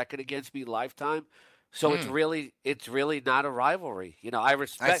 5-11 record against me lifetime. So it's really not a rivalry. I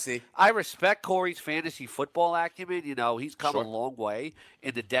respect Corey's fantasy football acumen. He's come a long way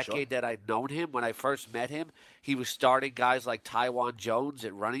in the decade that I've known him. When I first met him, he was starting guys like Tywan Jones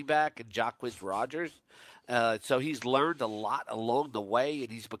at running back and Jacquizz Rodgers. So he's learned a lot along the way,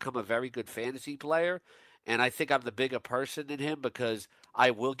 and he's become a very good fantasy player. And I think I'm the bigger person than him because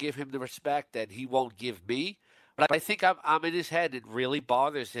I will give him the respect that he won't give me. But I think I'm in his head. It really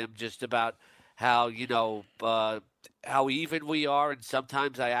bothers him just about how how even we are, and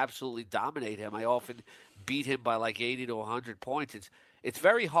sometimes I absolutely dominate him. I often beat him by like 80 to 100 points. It's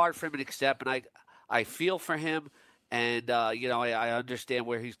very hard for him to accept, and I feel for him, and I understand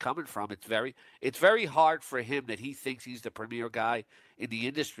where he's coming from. It's very hard for him that he thinks he's the premier guy in the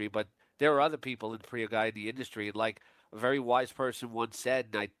industry, but there are other people in the premier guy in the industry. And like a very wise person once said,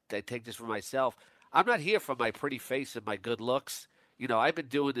 and I take this for myself, I'm not here for my pretty face and my good looks. I've been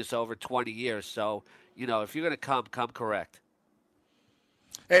doing this over 20 years, so, if you're going to come correct.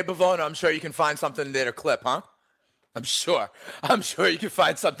 Hey, Bavona, I'm sure you can find something in there to clip, huh? I'm sure you can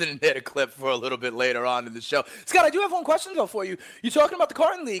find something in there to clip for a little bit later on in the show. Scott, I do have one question, though, for you. You're talking about the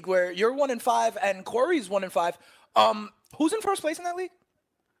Carton League where you're 1-5 and Corey's 1-5. Who's in first place in that league?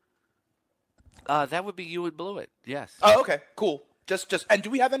 That would be you and Blewett, yes. Oh, okay, cool. And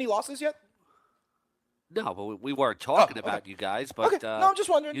do we have any losses yet? No, but we weren't talking about you guys. But okay. No, I'm just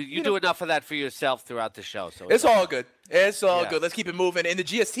wondering. You do enough of that for yourself throughout the show. So it's all good. It's all good. Let's keep it moving. In the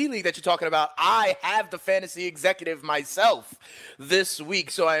GST League that you're talking about, I have the fantasy executive myself this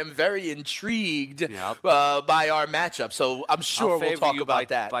week, so I am very intrigued by our matchup. So I'm sure we'll talk about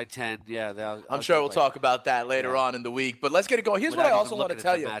that. By 10, yeah. I'm sure we'll talk about that later on in the week. But let's get it going. Here's what I also want to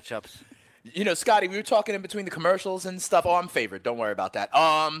tell you. Matchups. Scotty, we were talking in between the commercials and stuff. Oh, I'm favored. Don't worry about that.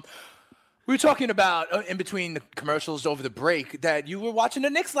 We were talking about, in between the commercials over the break, that you were watching the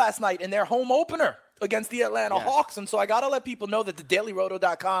Knicks last night in their home opener against the Atlanta Hawks. And so I got to let people know that the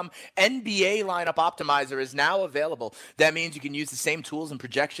DailyRoto.com NBA lineup optimizer is now available. That means you can use the same tools and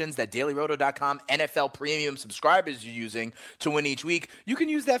projections that DailyRoto.com NFL premium subscribers are using to win each week. You can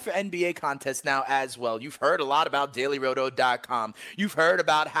use that for NBA contests now as well. You've heard a lot about DailyRoto.com. You've heard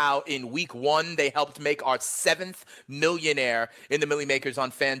about how in week 1 they helped make our 7th millionaire in the Millie Makers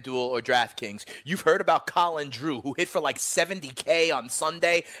on FanDuel or DraftKings. You've heard about Colin Drew, who hit for like $70K on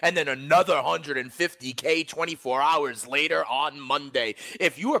Sunday and then another $150K 24 hours later on Monday.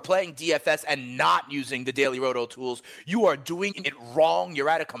 If you are playing DFS and not using the Daily Roto tools, you are doing it wrong. You're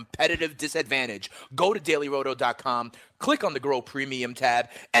at a competitive disadvantage. Go to dailyroto.com, click on the Grow Premium tab,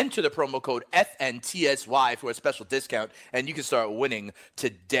 enter the promo code FNTSY for a special discount, and you can start winning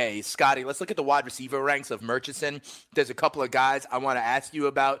today. Scotty, let's look at the wide receiver ranks of Murchison. There's a couple of guys I want to ask you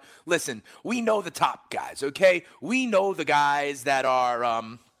about. Listen, we know the top guys, okay? We know the guys that are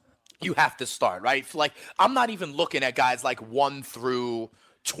you have to start, right? Like, I'm not even looking at guys like 1 through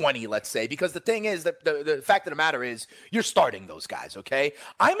 20, let's say, because the thing is that the fact of the matter is you're starting those guys, okay?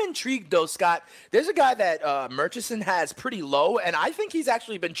 I'm intrigued, though, Scott. There's a guy that Murchison has pretty low, and I think he's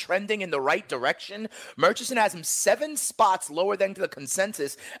actually been trending in the right direction. Murchison has him 7 spots lower than the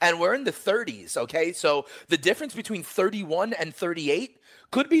consensus, and we're in the 30s, okay? So the difference between 31 and 38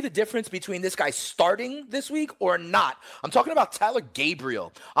 could be the difference between this guy starting this week or not. I'm talking about Tyler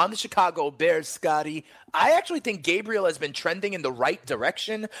Gabriel on the Chicago Bears, Scotty. I actually think Gabriel has been trending in the right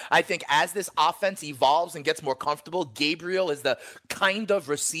direction. I think as this offense evolves and gets more comfortable, Gabriel is the kind of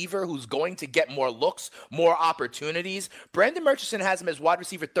receiver who's going to get more looks, more opportunities. Brandon Murchison has him as wide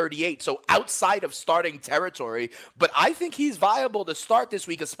receiver 38, so outside of starting territory. But I think he's viable to start this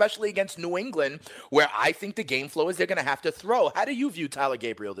week, especially against New England, where I think the game flow is they're going to have to throw. How do you view Tyler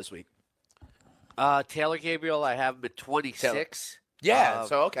Gabriel this week? Taylor Gabriel, I have him at 26. Yeah,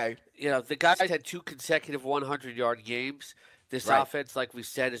 so okay. The guys had 2 consecutive 100-yard games. This offense, like we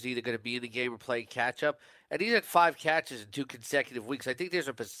said, is either going to be in the game or playing catch-up. And he's had 5 catches in 2 consecutive weeks. I think there's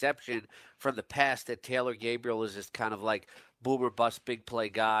a perception from the past that Taylor Gabriel is this kind of like boomer bust big play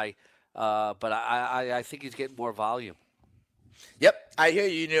guy. But I think he's getting more volume. Yep, I hear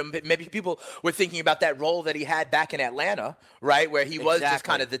you. Maybe people were thinking about that role that he had back in Atlanta, right, where he was just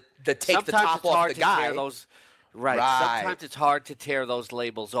kind of the take the top off the guy. Right. Sometimes it's hard to tear those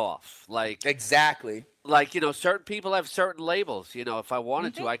labels off. Exactly. Certain people have certain labels. If I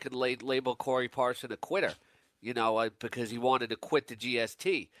wanted to, I could label Corey Parson a quitter, because he wanted to quit the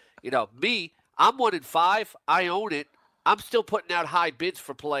GST. Me, I'm 1-5. I own it. I'm still putting out high bids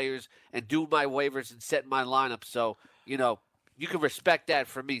for players and doing my waivers and setting my lineup. So, you can respect that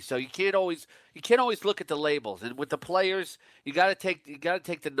for me. So you can't always look at the labels. And with the players, you got to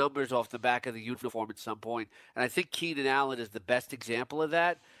take the numbers off the back of the uniform at some point. And I think Keenan Allen is the best example of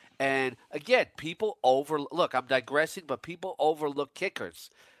that. And again, people look, I'm digressing, but people overlook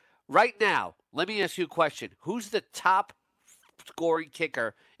kickers. Right now, let me ask you a question. Who's the top scoring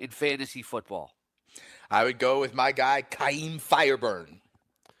kicker in fantasy football? I would go with my guy, Kaim Fireburn.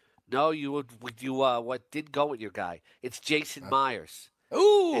 No, what did go with your guy? It's Jason Myers.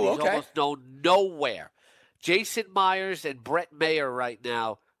 Ooh, and he's okay. almost known nowhere. Jason Myers and Brett Mayer right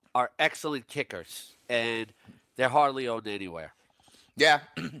now are excellent kickers, and they're hardly owned anywhere. Yeah,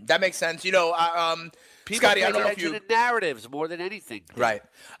 that makes sense. People Scotty, I don't know if you narratives more than anything. Right.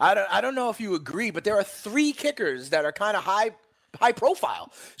 I don't know if you agree, but there are 3 kickers that are kind of high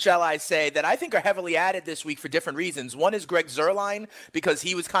profile, shall I say, that I think are heavily added this week for different reasons. One is Greg Zuerlein, because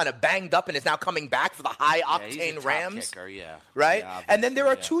he was kind of banged up and is now coming back for the high-octane Rams. Kicker, yeah. Right? Yeah, and then there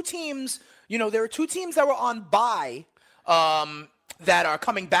are 2 teams, there are 2 teams that were on bye that are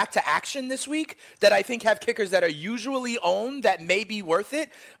coming back to action this week that I think have kickers that are usually owned that may be worth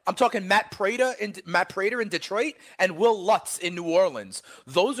it. I'm talking Matt Prater in Detroit and Will Lutz in New Orleans.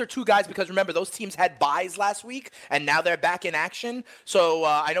 Those are 2 guys because, remember, those teams had byes last week, and now they're back in action. So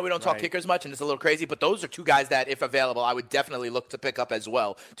I know we don't talk kickers much, and it's a little crazy, but those are 2 guys that, if available, I would definitely look to pick up as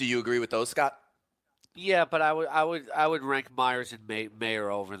well. Do you agree with those, Scott? Yeah, but I would rank Myers and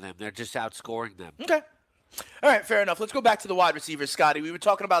Mayer over them. They're just outscoring them. Okay. All right, fair enough. Let's go back to the wide receivers, Scotty. We were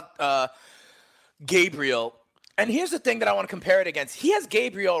talking about Gabriel, and here's the thing that I want to compare it against. He has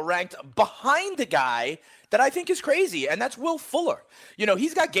Gabriel ranked behind a guy that I think is crazy, and that's Will Fuller.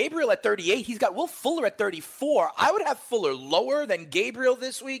 He's got Gabriel at 38. He's got Will Fuller at 34. I would have Fuller lower than Gabriel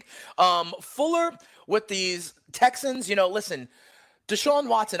this week. Fuller with these Texans, listen, Deshaun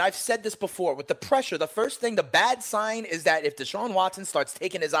Watson, I've said this before, with the pressure, the bad sign is that if Deshaun Watson starts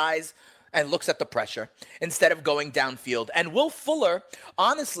taking his eyes and looks at the pressure instead of going downfield. And Will Fuller,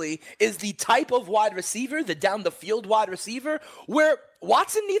 honestly, is the type of wide receiver, the down-the-field wide receiver, where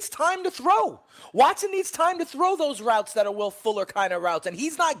Watson needs time to throw. Watson needs time to throw those routes that are Will Fuller kind of routes, and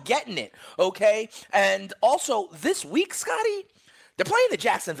he's not getting it, okay? And also, this week, Scotty, they're playing the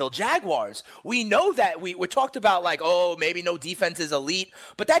Jacksonville Jaguars. We know that we talked about maybe no defense is elite,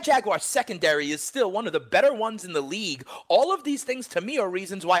 but that Jaguars secondary is still one of the better ones in the league. All of these things to me are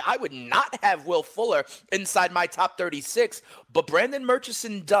reasons why I would not have Will Fuller inside my top 36, but Brandon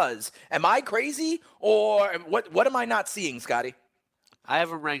Murchison does. Am I crazy, or what am I not seeing, Scotty? I have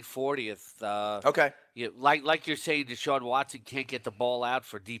him ranked 40th. Okay. Like you're saying, Deshaun Watson can't get the ball out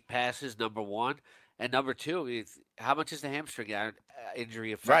for deep passes, number one. And number 2, how much is the hamstring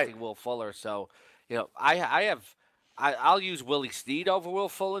injury affecting Will Fuller? So, I'll use Willie Snead over Will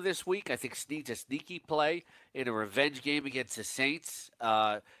Fuller this week. I think Snead's a sneaky play in a revenge game against the Saints,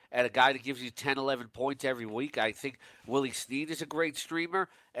 and a guy that gives you 10, 11 points every week. I think Willie Snead is a great streamer,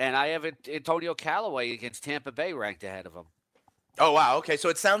 and I have Antonio Callaway against Tampa Bay ranked ahead of him. Oh, wow. Okay, so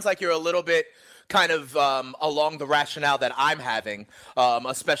it sounds like you're a little bit kind of along the rationale that I'm having,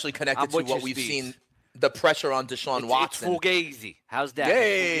 especially connected to what we've seen. The pressure on Deshaun Watson. It's fugazi. How's that?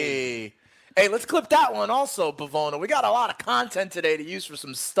 Hey, let's clip that one also, Bavona. We got a lot of content today to use for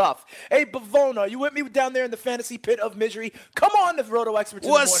some stuff. Hey, Bavona, you with me down there in the fantasy pit of misery? Come on, the Roto Experts in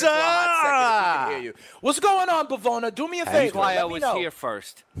the morning. What's up? For a hot second if we can hear you. What's going on, Bavona? Do me a favor. That's why I was here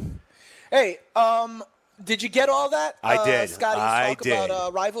first. Hey, did you get all that? I did. Scotty's talk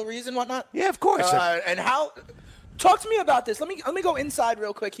about rivalries and whatnot? Yeah, of course. And how... Talk to me about this. Let me go inside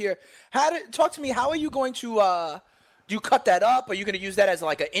real quick here. Talk to me. How are you going to do you cut that up? Are you going to use that as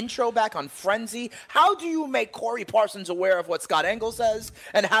like an intro back on Frenzy? How do you make Corey Parsons aware of what Scott Engel says,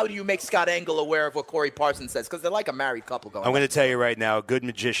 and how do you make Scott Engel aware of what Corey Parsons says? Because they're like a married couple going. I'm going to tell you right now, a good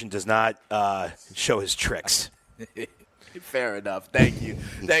magician does not show his tricks. Fair enough. Thank you,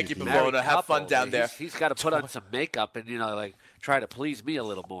 Bavona. Have fun down there. He's got to put on some makeup and try to please me a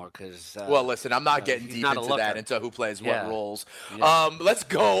little more because. Well, listen, I'm not getting deep into that until who plays what roles. Yeah. Let's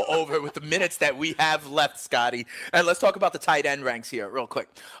go over with the minutes that we have left, Scotty, and let's talk about the tight end ranks here real quick.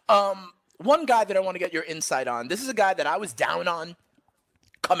 One guy that I want to get your insight on. This is a guy that I was down on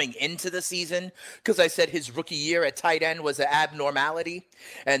coming into the season because I said his rookie year at tight end was an abnormality,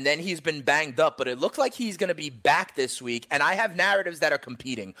 and then he's been banged up. But it looks like he's going to be back this week, and I have narratives that are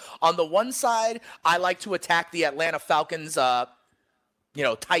competing. On the one side, I like to attack the Atlanta Falcons'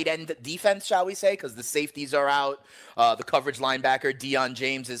 tight end defense, shall we say, because the safeties are out. The coverage linebacker, Deion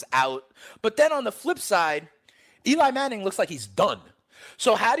James, is out. But then on the flip side, Eli Manning looks like he's done.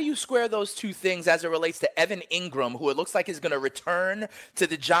 So how do you square those two things as it relates to Evan Ingram, who it looks like is going to return to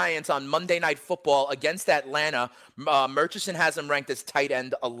the Giants on Monday Night Football against Atlanta? Murchison has him ranked as tight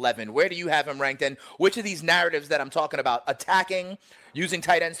end 11. Where do you have him ranked in? Which of these narratives that I'm talking about, attacking, using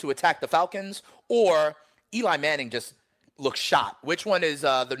tight ends to attack the Falcons, or Eli Manning just looks shot? Which one is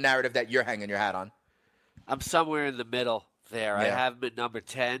the narrative that you're hanging your hat on? I'm somewhere in the middle there. Yeah. I have him at number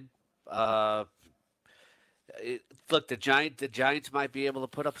 10. Look, the Giants might be able to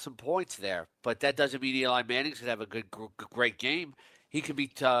put up some points there, but that doesn't mean Eli Manning's going to have a great game. He could be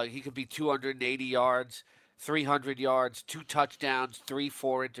 280 yards, 300 yards, 2 touchdowns,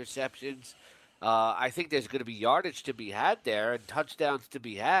 3-4 interceptions. I think there's going to be yardage to be had there and touchdowns to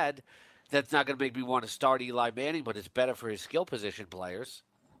be had. That's not going to make me want to start Eli Manning, but it's better for his skill position players.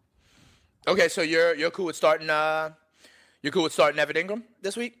 Okay, so you're cool with starting Evan Ingram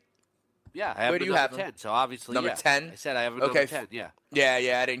this week? Yeah, I have Where do you have him? 10, so obviously, number 10? I said I have him number 10, yeah.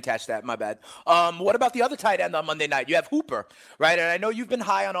 Yeah, I didn't catch that. My bad. What about the other tight end on Monday night? You have Hooper, right? And I know you've been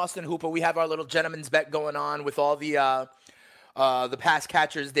high on Austin Hooper. We have our little gentleman's bet going on with all the pass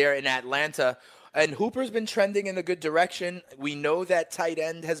catchers there in Atlanta. And Hooper's been trending in a good direction. We know that tight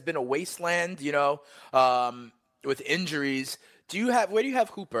end has been a wasteland, with injuries. Where do you have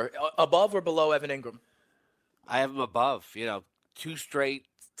Hooper? Above or below Evan Ingram? I have him above, 2 straight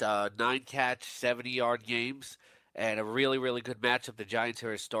 9-catch, 70-yard games, and a really, really good matchup. The Giants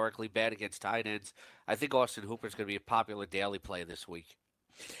are historically bad against tight ends. I think Austin Hooper's going to be a popular daily play this week.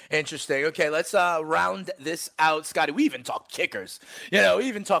 Interesting. Okay, let's round this out, Scotty. We even talk kickers. We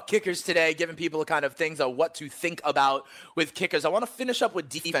even talk kickers today, giving people kind of things of what to think about with kickers. I want to finish up with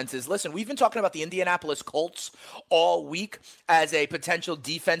defenses. Listen, we've been talking about the Indianapolis Colts all week as a potential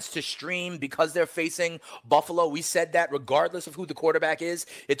defense to stream because they're facing Buffalo. We said that regardless of who the quarterback is,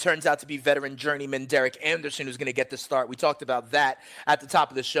 it turns out to be veteran journeyman Derek Anderson who's going to get the start. We talked about that at the top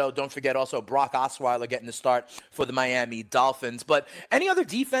of the show. Don't forget also Brock Osweiler getting the start for the Miami Dolphins. But any other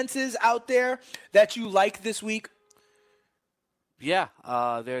defenses out there that you like this week? Yeah,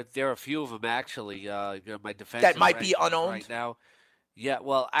 there are a few of them actually. My defense that might be unowned right now. Yeah,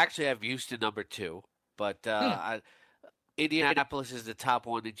 well, actually, I have Houston number 2, but Indianapolis is the top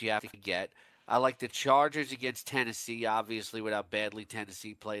one that you have to get. I like the Chargers against Tennessee, obviously, without badly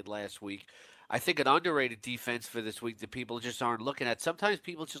Tennessee played last week. I think an underrated defense for this week that people just aren't looking at. Sometimes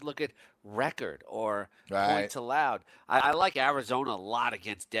people just look at record or points allowed. I like Arizona a lot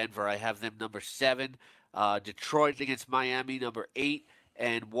against Denver. I have them number 7. Detroit against Miami, number 8.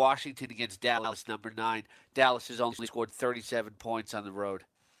 And Washington against Dallas, number 9. Dallas has only scored 37 points on the road.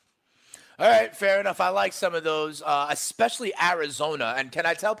 All right, fair enough. I like some of those, especially Arizona. And can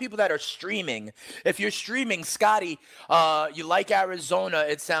I tell people that are streaming, if you're streaming, Scotty, you like Arizona,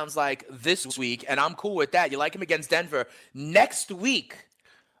 it sounds like this week, and I'm cool with that. You like him against Denver. Next week,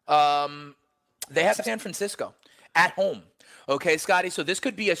 they have San Francisco at home. Okay, Scotty, so this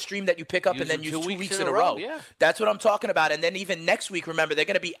could be a stream that you pick up and then use 2 weeks in a row. Yeah. That's what I'm talking about. And then even next week, remember, they're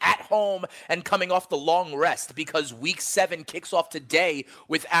going to be at home and coming off the long rest because week 7 kicks off today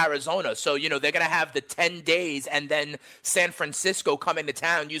with Arizona. So, they're going to have the 10 days and then San Francisco coming to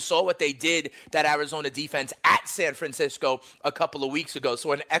town. You saw what they did, that Arizona defense at San Francisco a couple of weeks ago.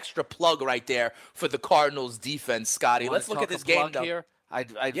 So an extra plug right there for the Cardinals defense, Scotty. Let's look at this game, though. Here?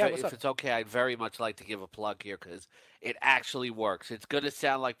 If it's okay, I'd very much like to give a plug here because it actually works. It's going to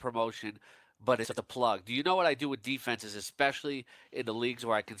sound like promotion, but it's a plug. Do you know what I do with defenses, especially in the leagues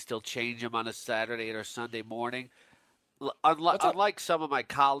where I can still change them on a Saturday or Sunday morning? Unlike some of my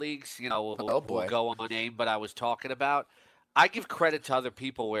colleagues, who will go on name, but I was talking about, I give credit to other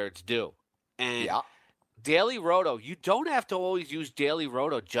people where it's due. And Daily Roto, you don't have to always use Daily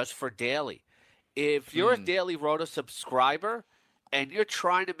Roto just for daily. If you're a Daily Roto subscriber, and you're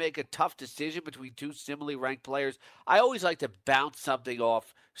trying to make a tough decision between 2 similarly ranked players, I always like to bounce something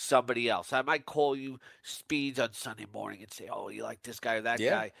off somebody else. I might call you Speeds on Sunday morning and say, oh, you like this guy or that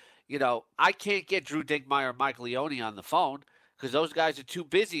guy. I can't get Drew Dinkmeyer or Mike Leone on the phone because those guys are too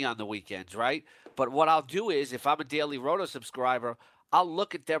busy on the weekends, right? But what I'll do is, if I'm a Daily Roto subscriber, I'll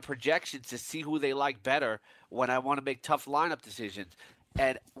look at their projections to see who they like better when I want to make tough lineup decisions.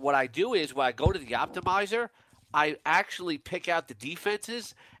 And what I do is, when I go to the optimizer, I actually pick out the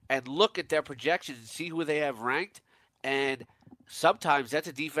defenses and look at their projections and see who they have ranked. And sometimes that's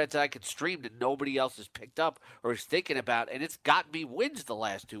a defense that I could stream that nobody else has picked up or is thinking about, and it's got me wins the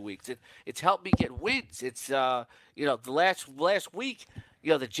last 2 weeks. It's helped me get wins. It's the last week,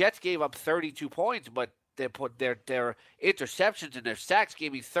 the Jets gave up 32 points, but they put their interceptions and their sacks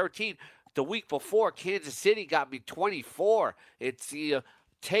gave me 13. The week before, Kansas City got me 24. It's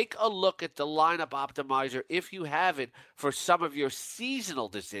take a look at the lineup optimizer if you have it for some of your seasonal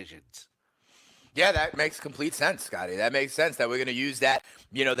decisions. Yeah, that makes complete sense, Scotty. That makes sense that we're going to use that,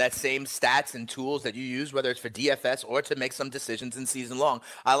 that same stats and tools that you use, whether it's for DFS or to make some decisions in season long.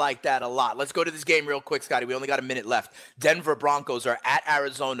 I like that a lot. Let's go to this game real quick, Scotty. We only got a minute left. Denver Broncos are at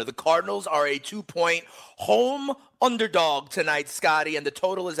Arizona. The Cardinals are a 2-point home underdog tonight, Scotty, and the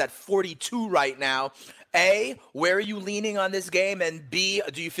total is at 42 right now. A, where are you leaning on this game? And B,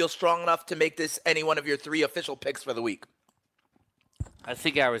 do you feel strong enough to make this any one of your 3 official picks for the week? I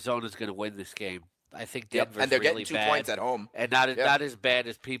think Arizona's going to win this game. I think Denver's and they're really getting 2 bad, points at home, and not as bad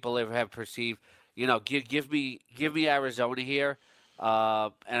as people ever have perceived. Give me Arizona here,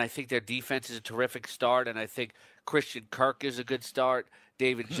 and I think their defense is a terrific start, and I think Christian Kirk is a good start.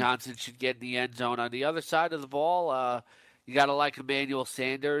 David Johnson should get in the end zone. On the other side of the ball, you got to like Emmanuel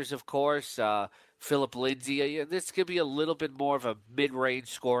Sanders, of course. Philip Lindsay. This could be a little bit more of a mid-range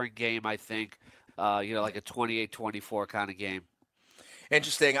scoring game, I think. Like a 28-24 kind of game.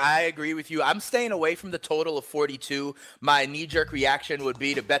 Interesting. I agree with you. I'm staying away from the total of 42. My knee-jerk reaction would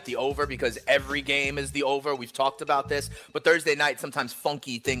be to bet the over because every game is the over. We've talked about this. But Thursday night, sometimes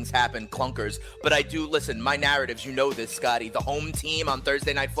funky things happen, clunkers. But I do, listen, my narratives, you know this, Scotty. The home team on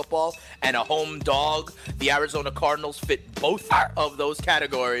Thursday Night Football and a home dog, the Arizona Cardinals, fit both of those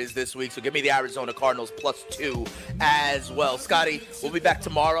categories this week. So give me the Arizona Cardinals +2 as well. Scotty, we'll be back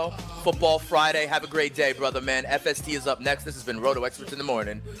tomorrow. Football Friday. Have a great day, brother, man. FST is up next. This has been Roto Experts in the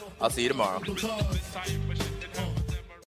Morning. I'll see you tomorrow.